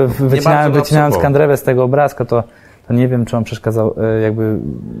 że jakby wycinając kandrewę z tego obrazka, to nie wiem, czy on przeszkadzał jakby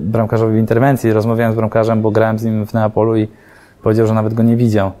bramkarzowi w interwencji. Rozmawiałem z bramkarzem, bo grałem z nim w Neapolu i powiedział, że nawet go nie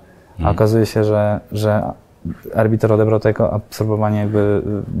widział. A okazuje się, że arbiter odebrał to jako absorbowanie, jakby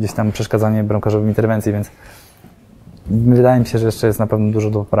gdzieś tam przeszkadzanie bramkarzowi w interwencji, więc wydaje mi się, że jeszcze jest na pewno dużo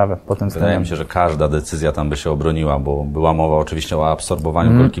do poprawy po tym Wydaje mi się, że każda decyzja tam by się obroniła, bo była mowa oczywiście o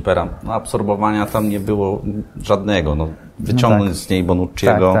absorbowaniu golkipera. No absorbowania tam nie było żadnego. No, wyciągnąć z niej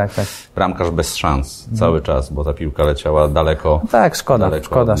Bonucciego, bramkarz bez szans cały czas, bo ta piłka leciała daleko. Tak,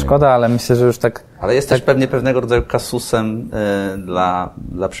 szkoda, ale myślę, że już tak... Ale jest też pewnie pewnego rodzaju kasusem dla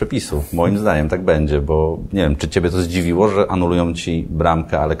przepisów. Moim zdaniem tak będzie, bo nie wiem, czy ciebie to zdziwiło, że anulują ci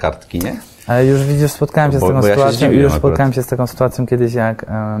bramkę, ale kartki nie? Ale już widzisz, spotkałem się z taką sytuacją kiedyś, jak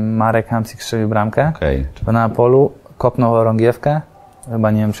Marek Hamsik strzelił bramkę w Neapolu, kopnął orągiewkę,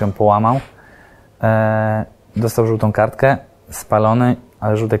 chyba nie wiem, czy ją połamał, dostał żółtą kartkę, spalony,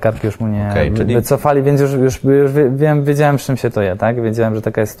 ale żółte kartki już mu nie wycofali, więc już wiedziałem, z czym się to je, tak? Wiedziałem, że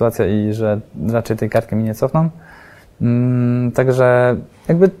taka jest sytuacja i że raczej tej kartki mi nie cofną. Także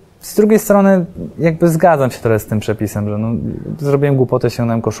jakby z drugiej strony jakby zgadzam się trochę z tym przepisem, że no, zrobiłem głupotę,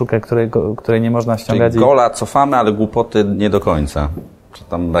 ściągnąłem koszulkę, której nie można ściągać. Czyli gola cofamy, ale głupoty nie do końca. Czy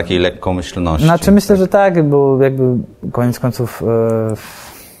tam takiej lekkomyślności? Znaczy myślę, że tak, bo jakby koniec końców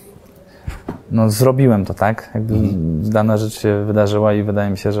no zrobiłem to, tak? Jakby dana rzecz się wydarzyła i wydaje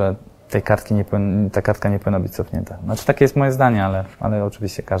mi się, że ta kartka nie powinna być cofnięta. Znaczy takie jest moje zdanie, ale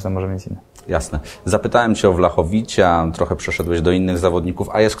oczywiście każdy może mieć inne. Jasne. Zapytałem cię o Vlahovicia, trochę przeszedłeś do innych zawodników,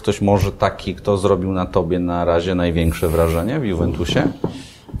 a jest ktoś może taki, kto zrobił na tobie na razie największe wrażenie w Juventusie?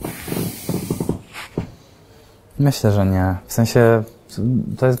 Myślę, że nie. W sensie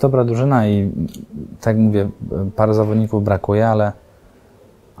to jest dobra drużyna i tak jak mówię, paru zawodników brakuje,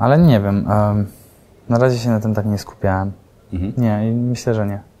 ale nie wiem. Na razie się na tym tak nie skupiałem. Nie, i myślę, że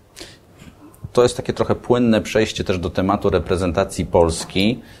nie. To jest takie trochę płynne przejście też do tematu reprezentacji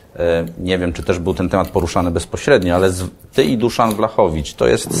Polski. Nie wiem, czy też był ten temat poruszany bezpośrednio, ale ty i Duszan Vlahovic to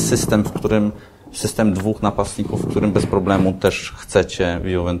jest system dwóch napastników, w którym bez problemu też chcecie w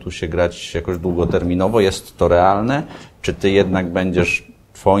Juventusie grać jakoś długoterminowo. Jest to realne? Czy ty jednak będziesz,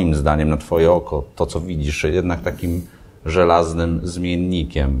 twoim zdaniem, na twoje oko, to co widzisz, jednak takim żelaznym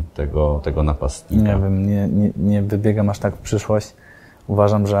zmiennikiem tego napastnika? Nie wiem, nie wybiegam aż tak w przyszłość.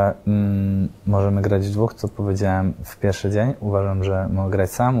 Uważam, że możemy grać w dwóch, co powiedziałem w pierwszy dzień. Uważam, że mogę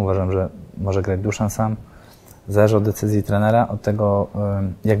grać sam. Uważam, że może grać Duszan sam. zależy od decyzji trenera, od tego,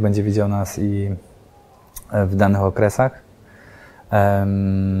 jak będzie widział nas i w danych okresach.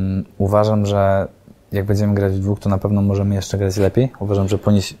 Uważam, że jak będziemy grać w dwóch, to na pewno możemy jeszcze grać lepiej. Uważam, że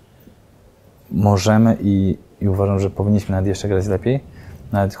możemy i uważam, że powinniśmy nawet jeszcze grać lepiej.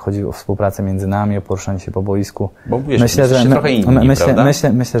 Nawet chodzi o współpracę między nami, o poruszanie się po boisku. Bo myślę, że trochę inni,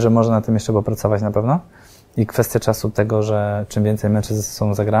 myślę, że można na tym jeszcze popracować na pewno. I kwestia czasu tego, że czym więcej meczy ze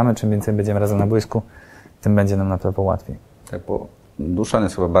sobą zagramy, czym więcej będziemy razem na boisku, tym będzie nam na pewno łatwiej. Tak, bo Duszan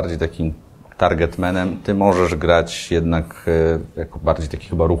jest chyba bardziej takim targetmanem. Ty możesz grać jednak jako bardziej taki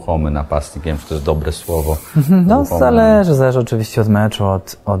chyba ruchomy napastnik. Nie wiem, czy to jest dobre słowo. No zależy oczywiście od meczu,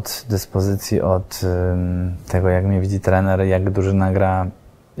 od dyspozycji, od tego, jak mnie widzi trener, jak drużyna gra,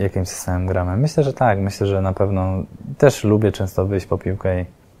 jakim systemem gramy. Myślę, że tak. Myślę, że na pewno też lubię często wyjść po piłkę i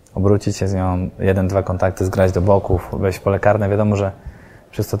obrócić się z nią, 1-2 kontakty, zgrać do boków, wejść w pole karne. Wiadomo, że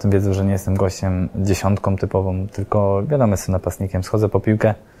wszyscy o tym wiedzą, że nie jestem gościem dziesiątką typową, tylko wiadomo, jestem napastnikiem. Schodzę po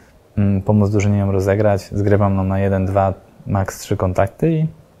piłkę, pomóc drużynie ją rozegrać, zgrywam na 1-2, maks 3 kontakty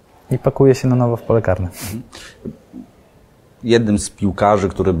i pakuję się na nowo w pole karne. Jednym z piłkarzy,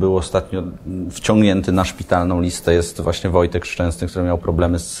 który był ostatnio wciągnięty na szpitalną listę, jest właśnie Wojtek Szczęsny, który miał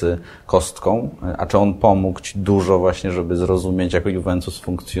problemy z kostką. A czy on pomógł Ci dużo właśnie, żeby zrozumieć, jak Juventus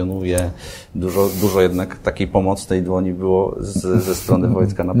funkcjonuje? Dużo jednak takiej pomocnej dłoni było ze strony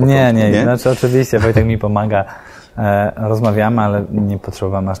Wojtka na początku? Nie? Znaczy oczywiście Wojtek mi pomaga. Rozmawiamy, ale nie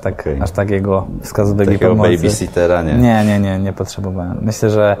potrzebowałem aż tak jego wskazówek i pomocy. Takiego babysittera, nie? Nie potrzebowałem. Myślę,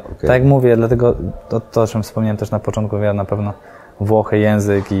 że tak jak mówię, dlatego to, o czym wspomniałem też na początku, na pewno Włochy,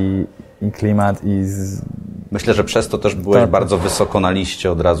 język i klimat Myślę, że przez to też byłeś bardzo wysoko na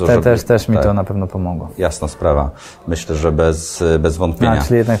liście od razu. Też mi to na pewno pomogło. Jasna sprawa. Myślę, że bez wątpienia.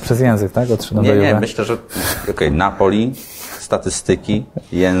 Czyli jednak przez język, tak? Nie, myślę, że Napoli, statystyki,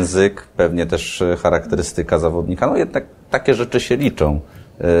 język, pewnie też charakterystyka zawodnika. No jednak takie rzeczy się liczą.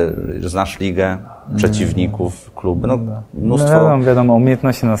 Znasz ligę, przeciwników, kluby, mnóstwo. Wiadomo,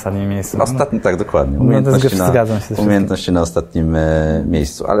 umiejętności na ostatnim miejscu. Tak, dokładnie. Umiejętności na ostatnim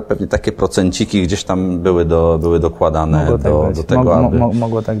miejscu, ale pewnie takie procenciki gdzieś tam były dokładane do tego,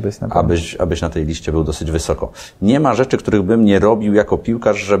 mogło tak być, abyś na tej liście był dosyć wysoko. Nie ma rzeczy, których bym nie robił jako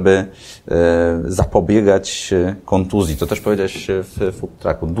piłkarz, żeby zapobiegać kontuzji. To też powiedziałeś w Food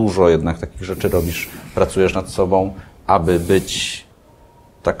Trucku. Dużo jednak takich rzeczy robisz, pracujesz nad sobą, aby być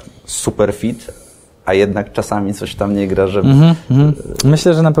tak super fit, a jednak czasami coś tam nie gra, żeby...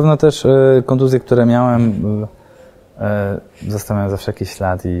 Myślę, że na pewno też kontuzje, które miałem, zostawiają zawsze jakiś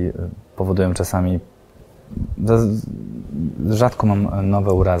ślad i powodują czasami... Rzadko mam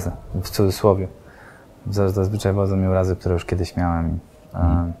nowe urazy, w cudzysłowie. Zazwyczaj wodzą mi urazy, które już kiedyś miałem.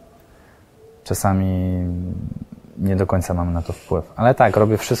 Czasami nie do końca mam na to wpływ. Ale tak,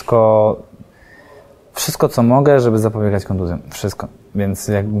 robię wszystko, co mogę, żeby zapobiegać kontuzjom. Wszystko. Więc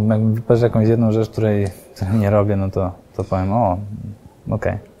jak wyparzę jakąś jedną rzecz, której nie robię, no to powiem,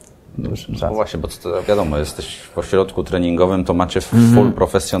 okej. No właśnie, bo wiadomo, jesteś w ośrodku treningowym, to macie full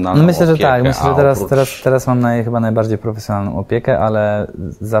profesjonalną Myślę, że opiekę. tak. Myślę, że teraz mam chyba najbardziej profesjonalną opiekę, ale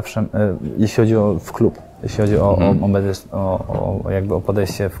zawsze, jeśli chodzi o klub, jeśli chodzi o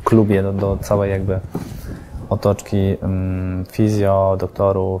podejście w klubie do całej jakby otoczki fizjo,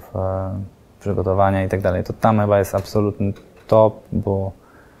 doktorów, przygotowania i tak dalej, to tam chyba jest absolutny top, bo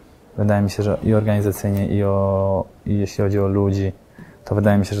wydaje mi się, że i organizacyjnie, i jeśli chodzi o ludzi, to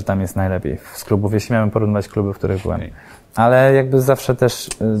wydaje mi się, że tam jest najlepiej z klubów, jeśli miałem porównywać kluby, w których byłem. Ale jakby zawsze też...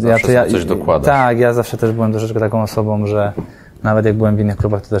 coś dokładasz. Tak, ja zawsze też byłem troszeczkę taką osobą, że nawet jak byłem w innych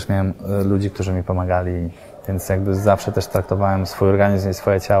klubach, to też miałem ludzi, którzy mi pomagali, więc jakby zawsze też traktowałem swój organizm i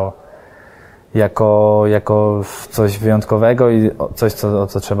swoje ciało jako coś wyjątkowego i coś, o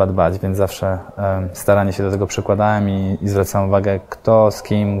co trzeba dbać, więc zawsze staranie się do tego przykładałem i zwracałem uwagę, kto, z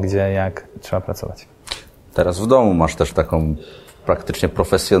kim, gdzie, jak trzeba pracować. Teraz w domu masz też taką praktycznie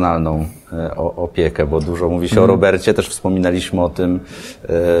profesjonalną opiekę, bo dużo mówi się o Robercie, też wspominaliśmy o tym,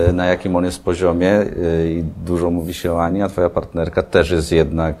 na jakim on jest poziomie i dużo mówi się o Ani, a twoja partnerka też jest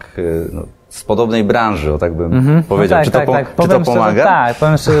jednak z podobnej branży, tak bym powiedział. No czy to pomaga? Tak,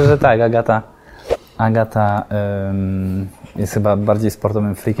 powiem szczerze, że tak. Agata jest chyba bardziej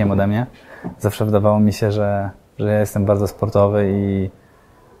sportowym freakiem ode mnie. Zawsze wydawało mi się, że ja jestem bardzo sportowy i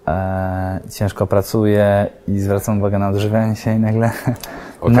ciężko pracuję i zwracam uwagę na odżywianie się i nagle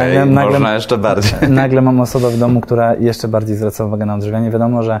można jeszcze bardziej. Nagle mam osobę w domu, która jeszcze bardziej zwraca uwagę na odżywianie.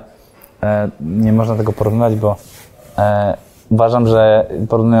 Wiadomo, że nie można tego porównywać, bo Uważam, że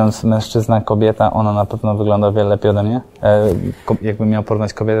porównując mężczyzna, kobieta, ona na pewno wygląda o wiele lepiej ode mnie. Jakbym miał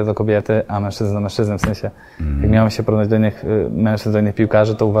porównać kobietę do kobiety, a mężczyznę do mężczyzny, w sensie jak miałem się porównać do innych mężczyzn, do innych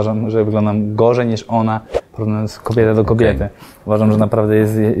piłkarzy, to uważam, że wyglądam gorzej niż ona, porównując kobietę do kobiety. Uważam, że naprawdę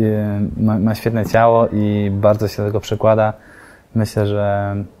ma świetne ciało i bardzo się do tego przykłada. Myślę,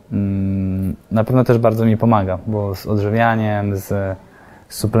 że na pewno też bardzo mi pomaga, bo z odżywianiem, z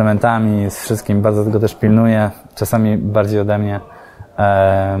suplementami, z wszystkim, bardzo tego też pilnuję, czasami bardziej ode mnie.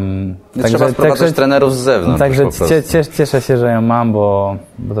 Nie trzeba sprowadzać trenerów z zewnątrz. Także cieszę się, że ją mam, bo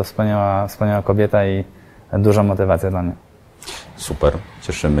to wspaniała kobieta i duża motywacja dla mnie. Super,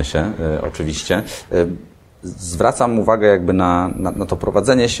 cieszymy się oczywiście. Zwracam uwagę jakby na to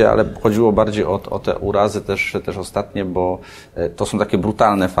prowadzenie się, ale chodziło bardziej o te urazy też ostatnie, bo to są takie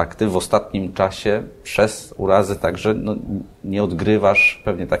brutalne fakty. W ostatnim czasie przez urazy także nie odgrywasz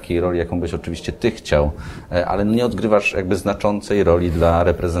pewnie takiej roli, jaką byś oczywiście ty chciał, ale nie odgrywasz jakby znaczącej roli dla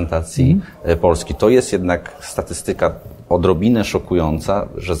reprezentacji Polski. To jest jednak statystyka odrobinę szokująca,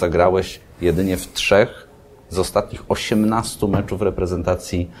 że zagrałeś jedynie w 3 z ostatnich 18 meczów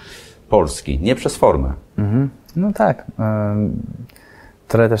reprezentacji Polski, nie przez formę. No tak.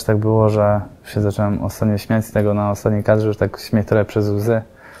 Trochę też tak było, że się zacząłem ostatnio śmiać z tego na ostatniej kadrze, już tak śmiech trochę przez łzy.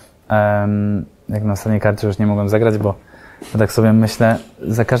 Jak na ostatniej kadrze już nie mogłem zagrać, bo tak sobie myślę,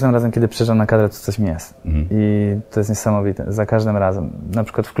 za każdym razem, kiedy przyjeżdżam na kadrę, to coś mi jest. I to jest niesamowite. Za każdym razem. Na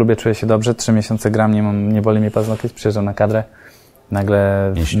przykład w klubie czuję się dobrze, 3 miesiące gram, nie boli mnie paznokieć, przyjeżdżam na kadrę.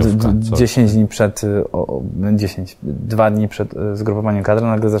 Nagle 10 dni przed, 2 dni przed zgrupowaniem kadry,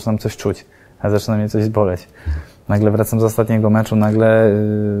 nagle zaczynam coś czuć, a zaczyna mnie coś boleć. Nagle wracam z ostatniego meczu, nagle,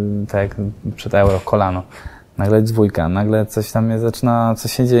 tak jak przed Euro, kolano. Nagle 2, nagle coś tam mnie zaczyna,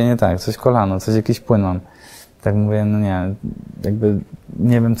 coś się dzieje nie tak, coś kolano, coś jakiś płyn mam. Tak mówię, no nie, jakby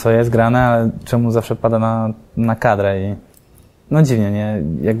nie wiem co jest grane, ale czemu zawsze pada na kadrę i no dziwnie, nie,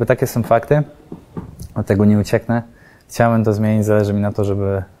 jakby takie są fakty, od tego nie ucieknę. Chciałem to zmienić, zależy mi na to,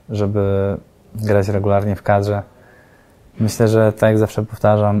 żeby grać regularnie w kadrze. Myślę, że tak jak zawsze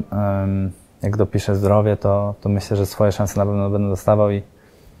powtarzam, jak dopiszę zdrowie, to myślę, że swoje szanse na pewno będę dostawał i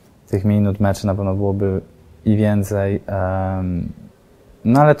tych minut meczy na pewno byłoby i więcej.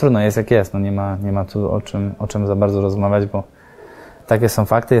 No ale trudno, jest jak jest. No nie ma tu o czym za bardzo rozmawiać, bo takie są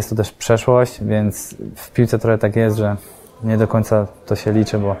fakty, jest to też przeszłość, więc w piłce trochę tak jest, że nie do końca to się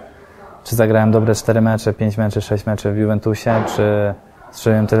liczy, bo czy zagrałem dobre 4 mecze, 5 meczy, 6 meczy w Juventusie, czy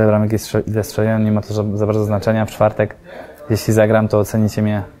strzeliłem tyle bramek, ile strzeliłem, nie ma to za bardzo znaczenia. W czwartek, jeśli zagram, to ocenicie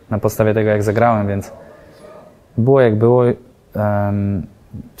mnie na podstawie tego, jak zagrałem, więc było jak było.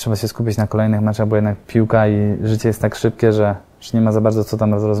 Trzeba się skupić na kolejnych meczach, bo jednak piłka i życie jest tak szybkie, że nie ma za bardzo co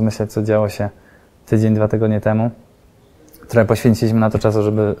tam rozmyślać, co działo się tydzień, 2 tygodnie temu. Trochę poświęciliśmy na to czasu,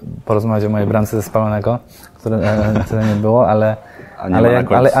 żeby porozmawiać o mojej bramce ze spalonego, które nie było, ale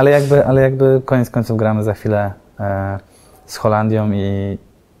jakby koniec końców gramy za chwilę z Holandią i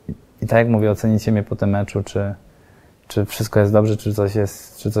tak jak mówię, ocenicie mnie po tym meczu, czy wszystko jest dobrze, czy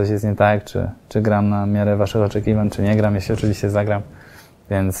coś jest nie tak, czy gram na miarę waszych oczekiwań, czy nie gram, jeśli oczywiście zagram,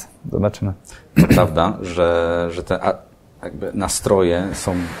 więc zobaczymy. To prawda, że te jakby nastroje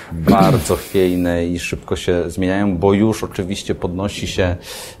są bardzo chwiejne i szybko się zmieniają, bo już oczywiście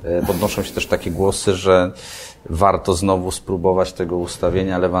podnoszą się też takie głosy, że warto znowu spróbować tego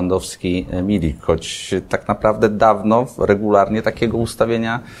ustawienia Lewandowski-Milik, choć tak naprawdę dawno regularnie takiego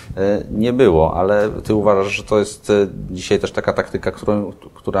ustawienia nie było, ale ty uważasz, że to jest dzisiaj też taka taktyka,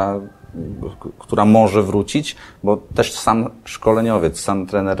 która może wrócić, bo też sam szkoleniowiec, sam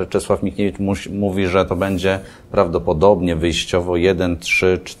trener Czesław Michniewicz mówi, że to będzie prawdopodobnie wyjściowo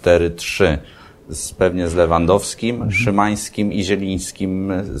 1-3-4-3. Pewnie z Lewandowskim, Szymańskim i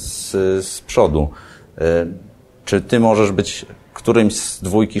Zielińskim z przodu. Czy ty możesz być którymś z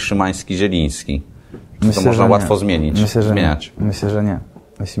dwójki Szymański-Zieliński? Czy to można łatwo zmienić? Zmieniać? Myślę, że nie.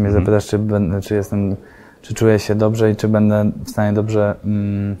 Jeśli mnie zapytasz, czy czuję się dobrze i czy będę w stanie dobrze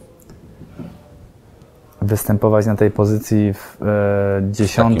występować na tej pozycji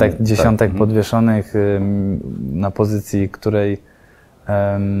dziesiątek podwieszonych, na pozycji, której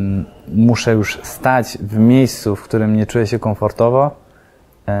muszę już stać w miejscu, w którym nie czuję się komfortowo,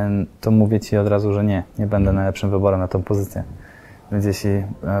 to mówię ci od razu, że nie będę najlepszym wyborem na tą pozycję. Więc jeśli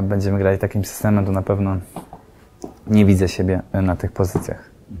będziemy grać takim systemem, to na pewno nie widzę siebie na tych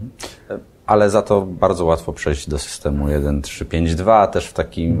pozycjach. Ale za to bardzo łatwo przejść do systemu 1-3-5-2 też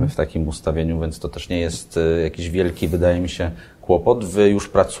w takim ustawieniu, więc to też nie jest jakiś wielki, wydaje mi się, kłopot. Wy już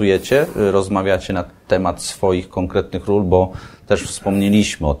pracujecie, rozmawiacie na temat swoich konkretnych ról, bo też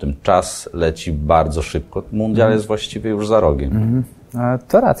wspomnieliśmy o tym. Czas leci bardzo szybko. Mundial jest właściwie już za rogiem.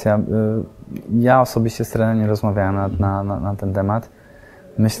 To racja. ja osobiście z trenerem nie rozmawiałem na ten temat.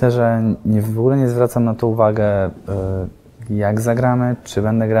 Myślę, że w ogóle nie zwracam na to uwagę, jak zagramy, czy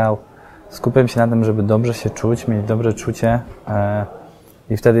będę grał. Skupiam się na tym, żeby dobrze się czuć, mieć dobre czucie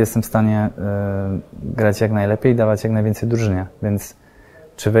i wtedy jestem w stanie grać jak najlepiej i dawać jak najwięcej drużynie. Więc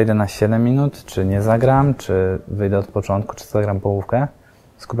czy wejdę na 7 minut, czy nie zagram, czy wyjdę od początku, czy zagram połówkę,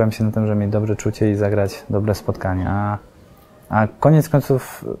 skupiam się na tym, żeby mieć dobre czucie i zagrać dobre spotkanie. A koniec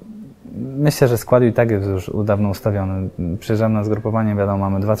końców myślę, że skład i tak jest już dawno ustawiony. Przyjeżdżam na zgrupowanie, wiadomo,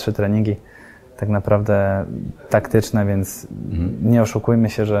 mamy 2-3 treningi tak naprawdę taktyczne, więc nie oszukujmy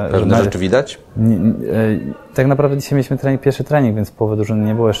się, że... Pewne rzeczy widać? Tak naprawdę dzisiaj mieliśmy pierwszy trening, więc połowy drużyny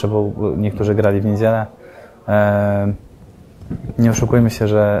nie było jeszcze, bo niektórzy grali w niedzielę. Nie oszukujmy się,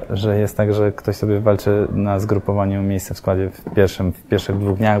 że jest tak, że ktoś sobie walczy na zgrupowaniu o miejsce w składzie w pierwszych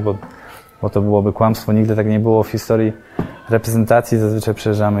 2 dniach, bo to byłoby kłamstwo. Nigdy tak nie było w historii reprezentacji. Zazwyczaj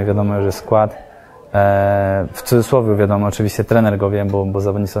przyjeżdżamy, wiadomo, że jest skład. W cudzysłowie wiadomo, oczywiście trener go wie, bo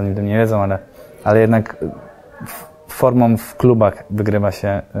zawodnicy o nim nie wiedzą, ale jednak formą w klubach wygrywa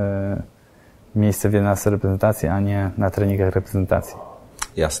się miejsce w 11 reprezentacji, a nie na treningach reprezentacji.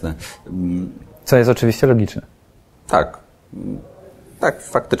 Jasne. Co jest oczywiście logiczne. Tak,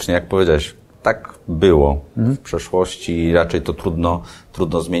 faktycznie, jak powiedziałeś, tak było w przeszłości i raczej to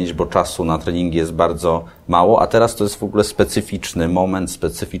trudno zmienić, bo czasu na treningi jest bardzo mało, a teraz to jest w ogóle specyficzny moment,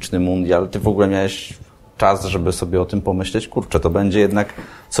 specyficzny mundial. Ty w ogóle miałeś czas, żeby sobie o tym pomyśleć? Kurczę, to będzie jednak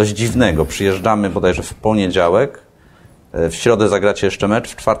coś dziwnego. Przyjeżdżamy bodajże w poniedziałek, w środę zagracie jeszcze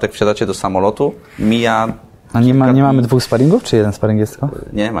mecz, w czwartek wsiadacie do samolotu, mija... A nie mamy 2 sparingów, czy 1 sparing jest tylko?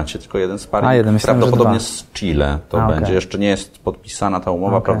 Nie, macie tylko 1 sparing. Jeden, myślałem, prawdopodobnie z Chile to będzie. Okay. Jeszcze nie jest podpisana ta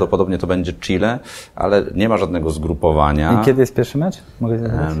umowa, okay. Prawdopodobnie to będzie Chile, ale nie ma żadnego zgrupowania. I kiedy jest pierwszy mecz? Mogę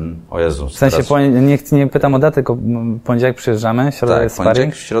o Jezus. W sensie, nie pytam o datę, tylko poniedziałek przyjeżdżamy, środa jest sparing.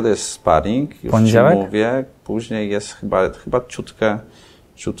 Poniedziałek, w środę jest sparing, już poniedziałek? Ci mówię, później jest chyba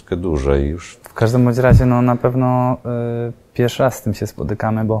ciutkę dłużej już. W każdym bądź razie, no na pewno pierwszy raz z tym się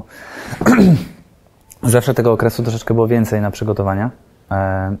spotykamy, bo zawsze tego okresu troszeczkę było więcej na przygotowania,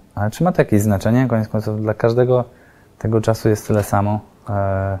 ale czy ma to jakieś znaczenie? Koniec końców dla każdego tego czasu jest tyle samo.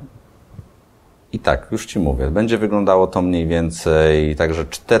 I tak, już Ci mówię, będzie wyglądało to mniej więcej, także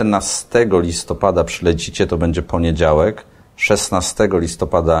 14 listopada przylecicie, to będzie poniedziałek, 16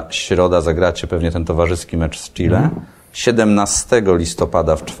 listopada środa zagracie pewnie ten towarzyski mecz z Chile, 17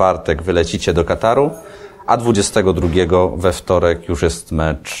 listopada w czwartek wylecicie do Kataru, a 22 we wtorek już jest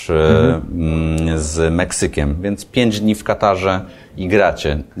mecz z Meksykiem, więc 5 dni w Katarze i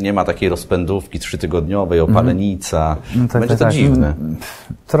gracie. Nie ma takiej rozpędówki 3-tygodniowej, opalenica. No tak, będzie to dziwne.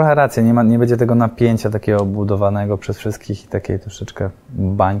 Trochę racja, nie będzie tego napięcia takiego budowanego przez wszystkich i takiej troszeczkę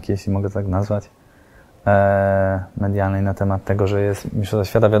bańki, jeśli mogę tak nazwać, medialnej na temat tego, że jest Mistrzostwa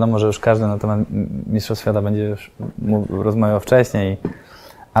Świata. Wiadomo, że już każdy na temat Mistrzostw Świata będzie już rozmawiał wcześniej.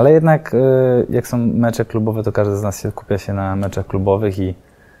 Ale jednak jak są mecze klubowe, to każdy z nas się skupia się na meczach klubowych i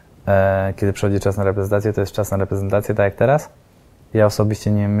kiedy przychodzi czas na reprezentację, to jest czas na reprezentację, tak jak teraz. Ja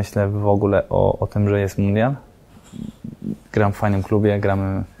osobiście nie myślę w ogóle o tym, że jest mundial. Gram w fajnym klubie,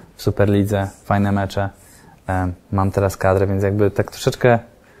 gramy w Superlidze, fajne mecze. Mam teraz kadrę, więc jakby tak troszeczkę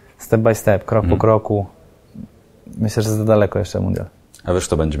step by step, krok po kroku. Myślę, że za daleko jeszcze mundial. A wiesz,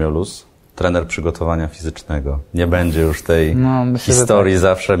 kto będzie miał luz? Trener przygotowania fizycznego. Nie będzie już tej historii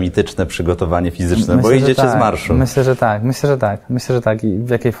zawsze mityczne przygotowanie fizyczne, bo idziecie z marszu. Myślę, że tak. I w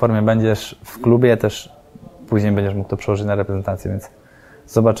jakiej formie będziesz w klubie, też później będziesz mógł to przełożyć na reprezentację, więc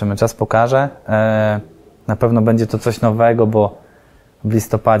zobaczymy. Czas pokaże. Na pewno będzie to coś nowego, bo w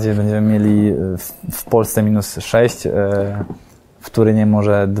listopadzie będziemy mieli w Polsce -6, w Turynie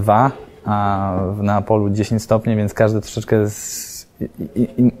może 2, a w Neapolu 10 stopni, więc każdy troszeczkę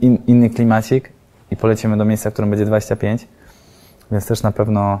inny klimacik i polecimy do miejsca, w którym będzie 25, więc też na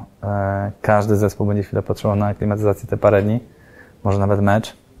pewno każdy zespół będzie chwilę potrzebował na aklimatyzację te parę dni, może nawet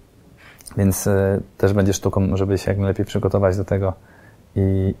mecz, więc też będzie sztuką, żeby się jak najlepiej przygotować do tego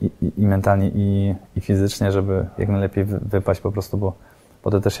i mentalnie i fizycznie, żeby jak najlepiej wypaść po prostu,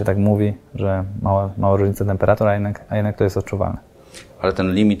 bo to też się tak mówi, że mała różnica temperatur, a jednak to jest odczuwalne. Ale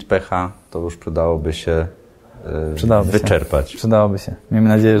ten limit pH to już przydałoby się wyczerpać. Przydałoby się. Miejmy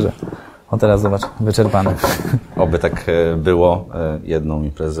nadzieję, że teraz zobacz, wyczerpany. Oby tak było. Jedną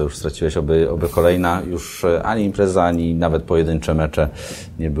imprezę już straciłeś, oby kolejna. Już ani impreza, ani nawet pojedyncze mecze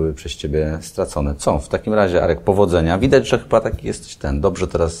nie były przez Ciebie stracone. Co? W takim razie, Arek, powodzenia. Widać, że chyba taki jesteś dobrze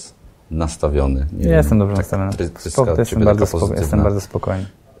teraz nastawiony. Jestem dobrze nastawiony. Jestem bardzo spokojny.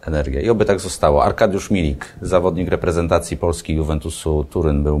 Energia. I oby tak zostało. Arkadiusz Milik, zawodnik reprezentacji Polski Juventusu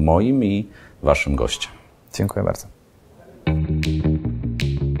Turyn, był moim i Waszym gościem. Dziękuję bardzo.